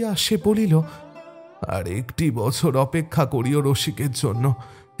হাত ধরিয়া সে বলিল, আর 1 বছর অপেক্ষা করিও রসিকের জন্য।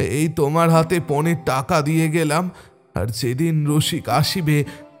 এই তোমার হাতে পণের টাকা দিয়ে গেলাম, আর যেদিন রসিক আসিবে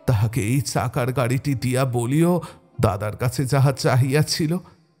তাহাকে এই চাকার গাড়িটি দিয়া বলিও দাদার কাছে যাহা চাহিয়াছিল,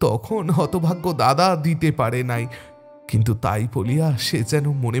 তখন হতভাগ্য দাদা দিতে পারে নাই, কিন্তু তাই বলিয়া সে যেন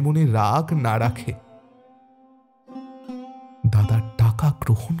মনে মনে রাগ না রাখে। দাদার টাকা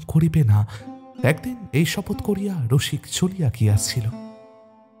গ্রহণ করিবে না, একদিন এই শপথ করিয়া রসিক চলিয়া গিয়াছিল।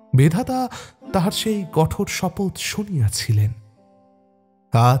 বিধাতা তাহার সেই কঠোর শপথ শুনিয়াছিলেন।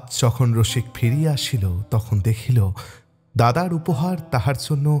 আজ যখন রসিক ফিরিয়া আসিল, তখন দেখিল দাদার উপহার তাহার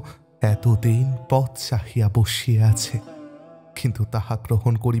জন্য এতদিন পথ চাহিয়া বসিয়া আছে, কিন্তু তাহা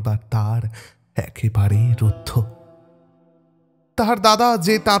গ্রহণ করিবার তার একেবারেই রুদ্ধ। তাহার দাদা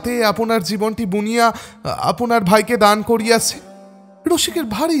যে তাতে আপনার জীবনটি বুনিয়া আপনার ভাইকে দান করিয়াছে, রসিকের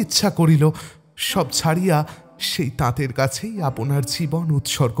ভারী ইচ্ছা করিল সব ছাড়িয়া সেই তাঁতের কাছেই আপনার জীবন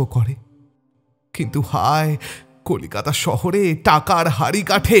উৎসর্গ করে। কিন্তু হায়, কলিকাতা শহরে টাকার হাড়ি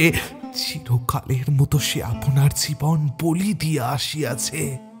কাঠে চিরকালের মতো সে আপনার জীবন বলি দিয়া আসিয়াছে।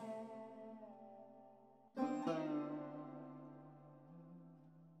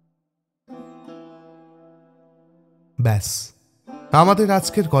 ব্যাস, আমাদের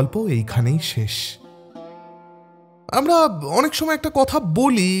আজকের গল্প এইখানেই শেষ। আমরা অনেক সময় একটা কথা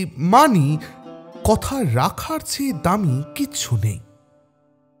বলি, মানি, কথা রাখার চেয়ে দামি কিচ্ছু নেই।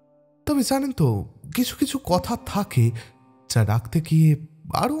 তবে জানেন তো, কিছু কিছু কথা থাকে যা রাখতে গিয়ে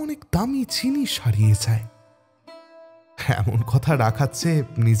আরো অনেক দামি জিনিস হারিয়ে যায়। এমন কথা রাখার চেয়ে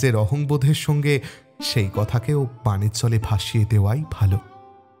নিজের অহংবোধের সঙ্গে সেই কথাকেও পানির জলে ভাসিয়ে দেওয়াই ভালো।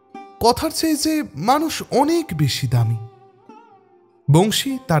 কথার চেয়ে যে মানুষ অনেক বেশি দামি।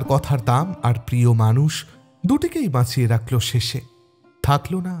 বংশী তার কথার দাম আর প্রিয় মানুষ দুটিকেই বাঁচিয়ে রাখল শেষে,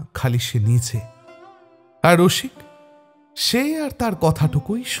 থাকলো না খালি সে নিজে। আর রসিক, সে আর তার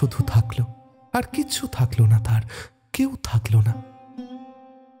কথাটুকুই শুধু থাকলো, আর কিচ্ছু থাকলো না, তার কেউ থাকলো না।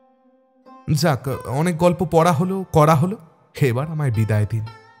 যাক, অনেক গল্প পড়া হলো, করা হলো, এবার আমায় বিদায় দিন।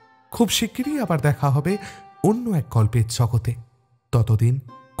 খুব শিগগিরই আবার দেখা হবে অন্য এক গল্পের জগতে। ততদিন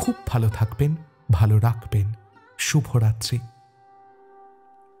খুব ভালো থাকবেন, ভালো রাখবেন। শুভরাত্রি।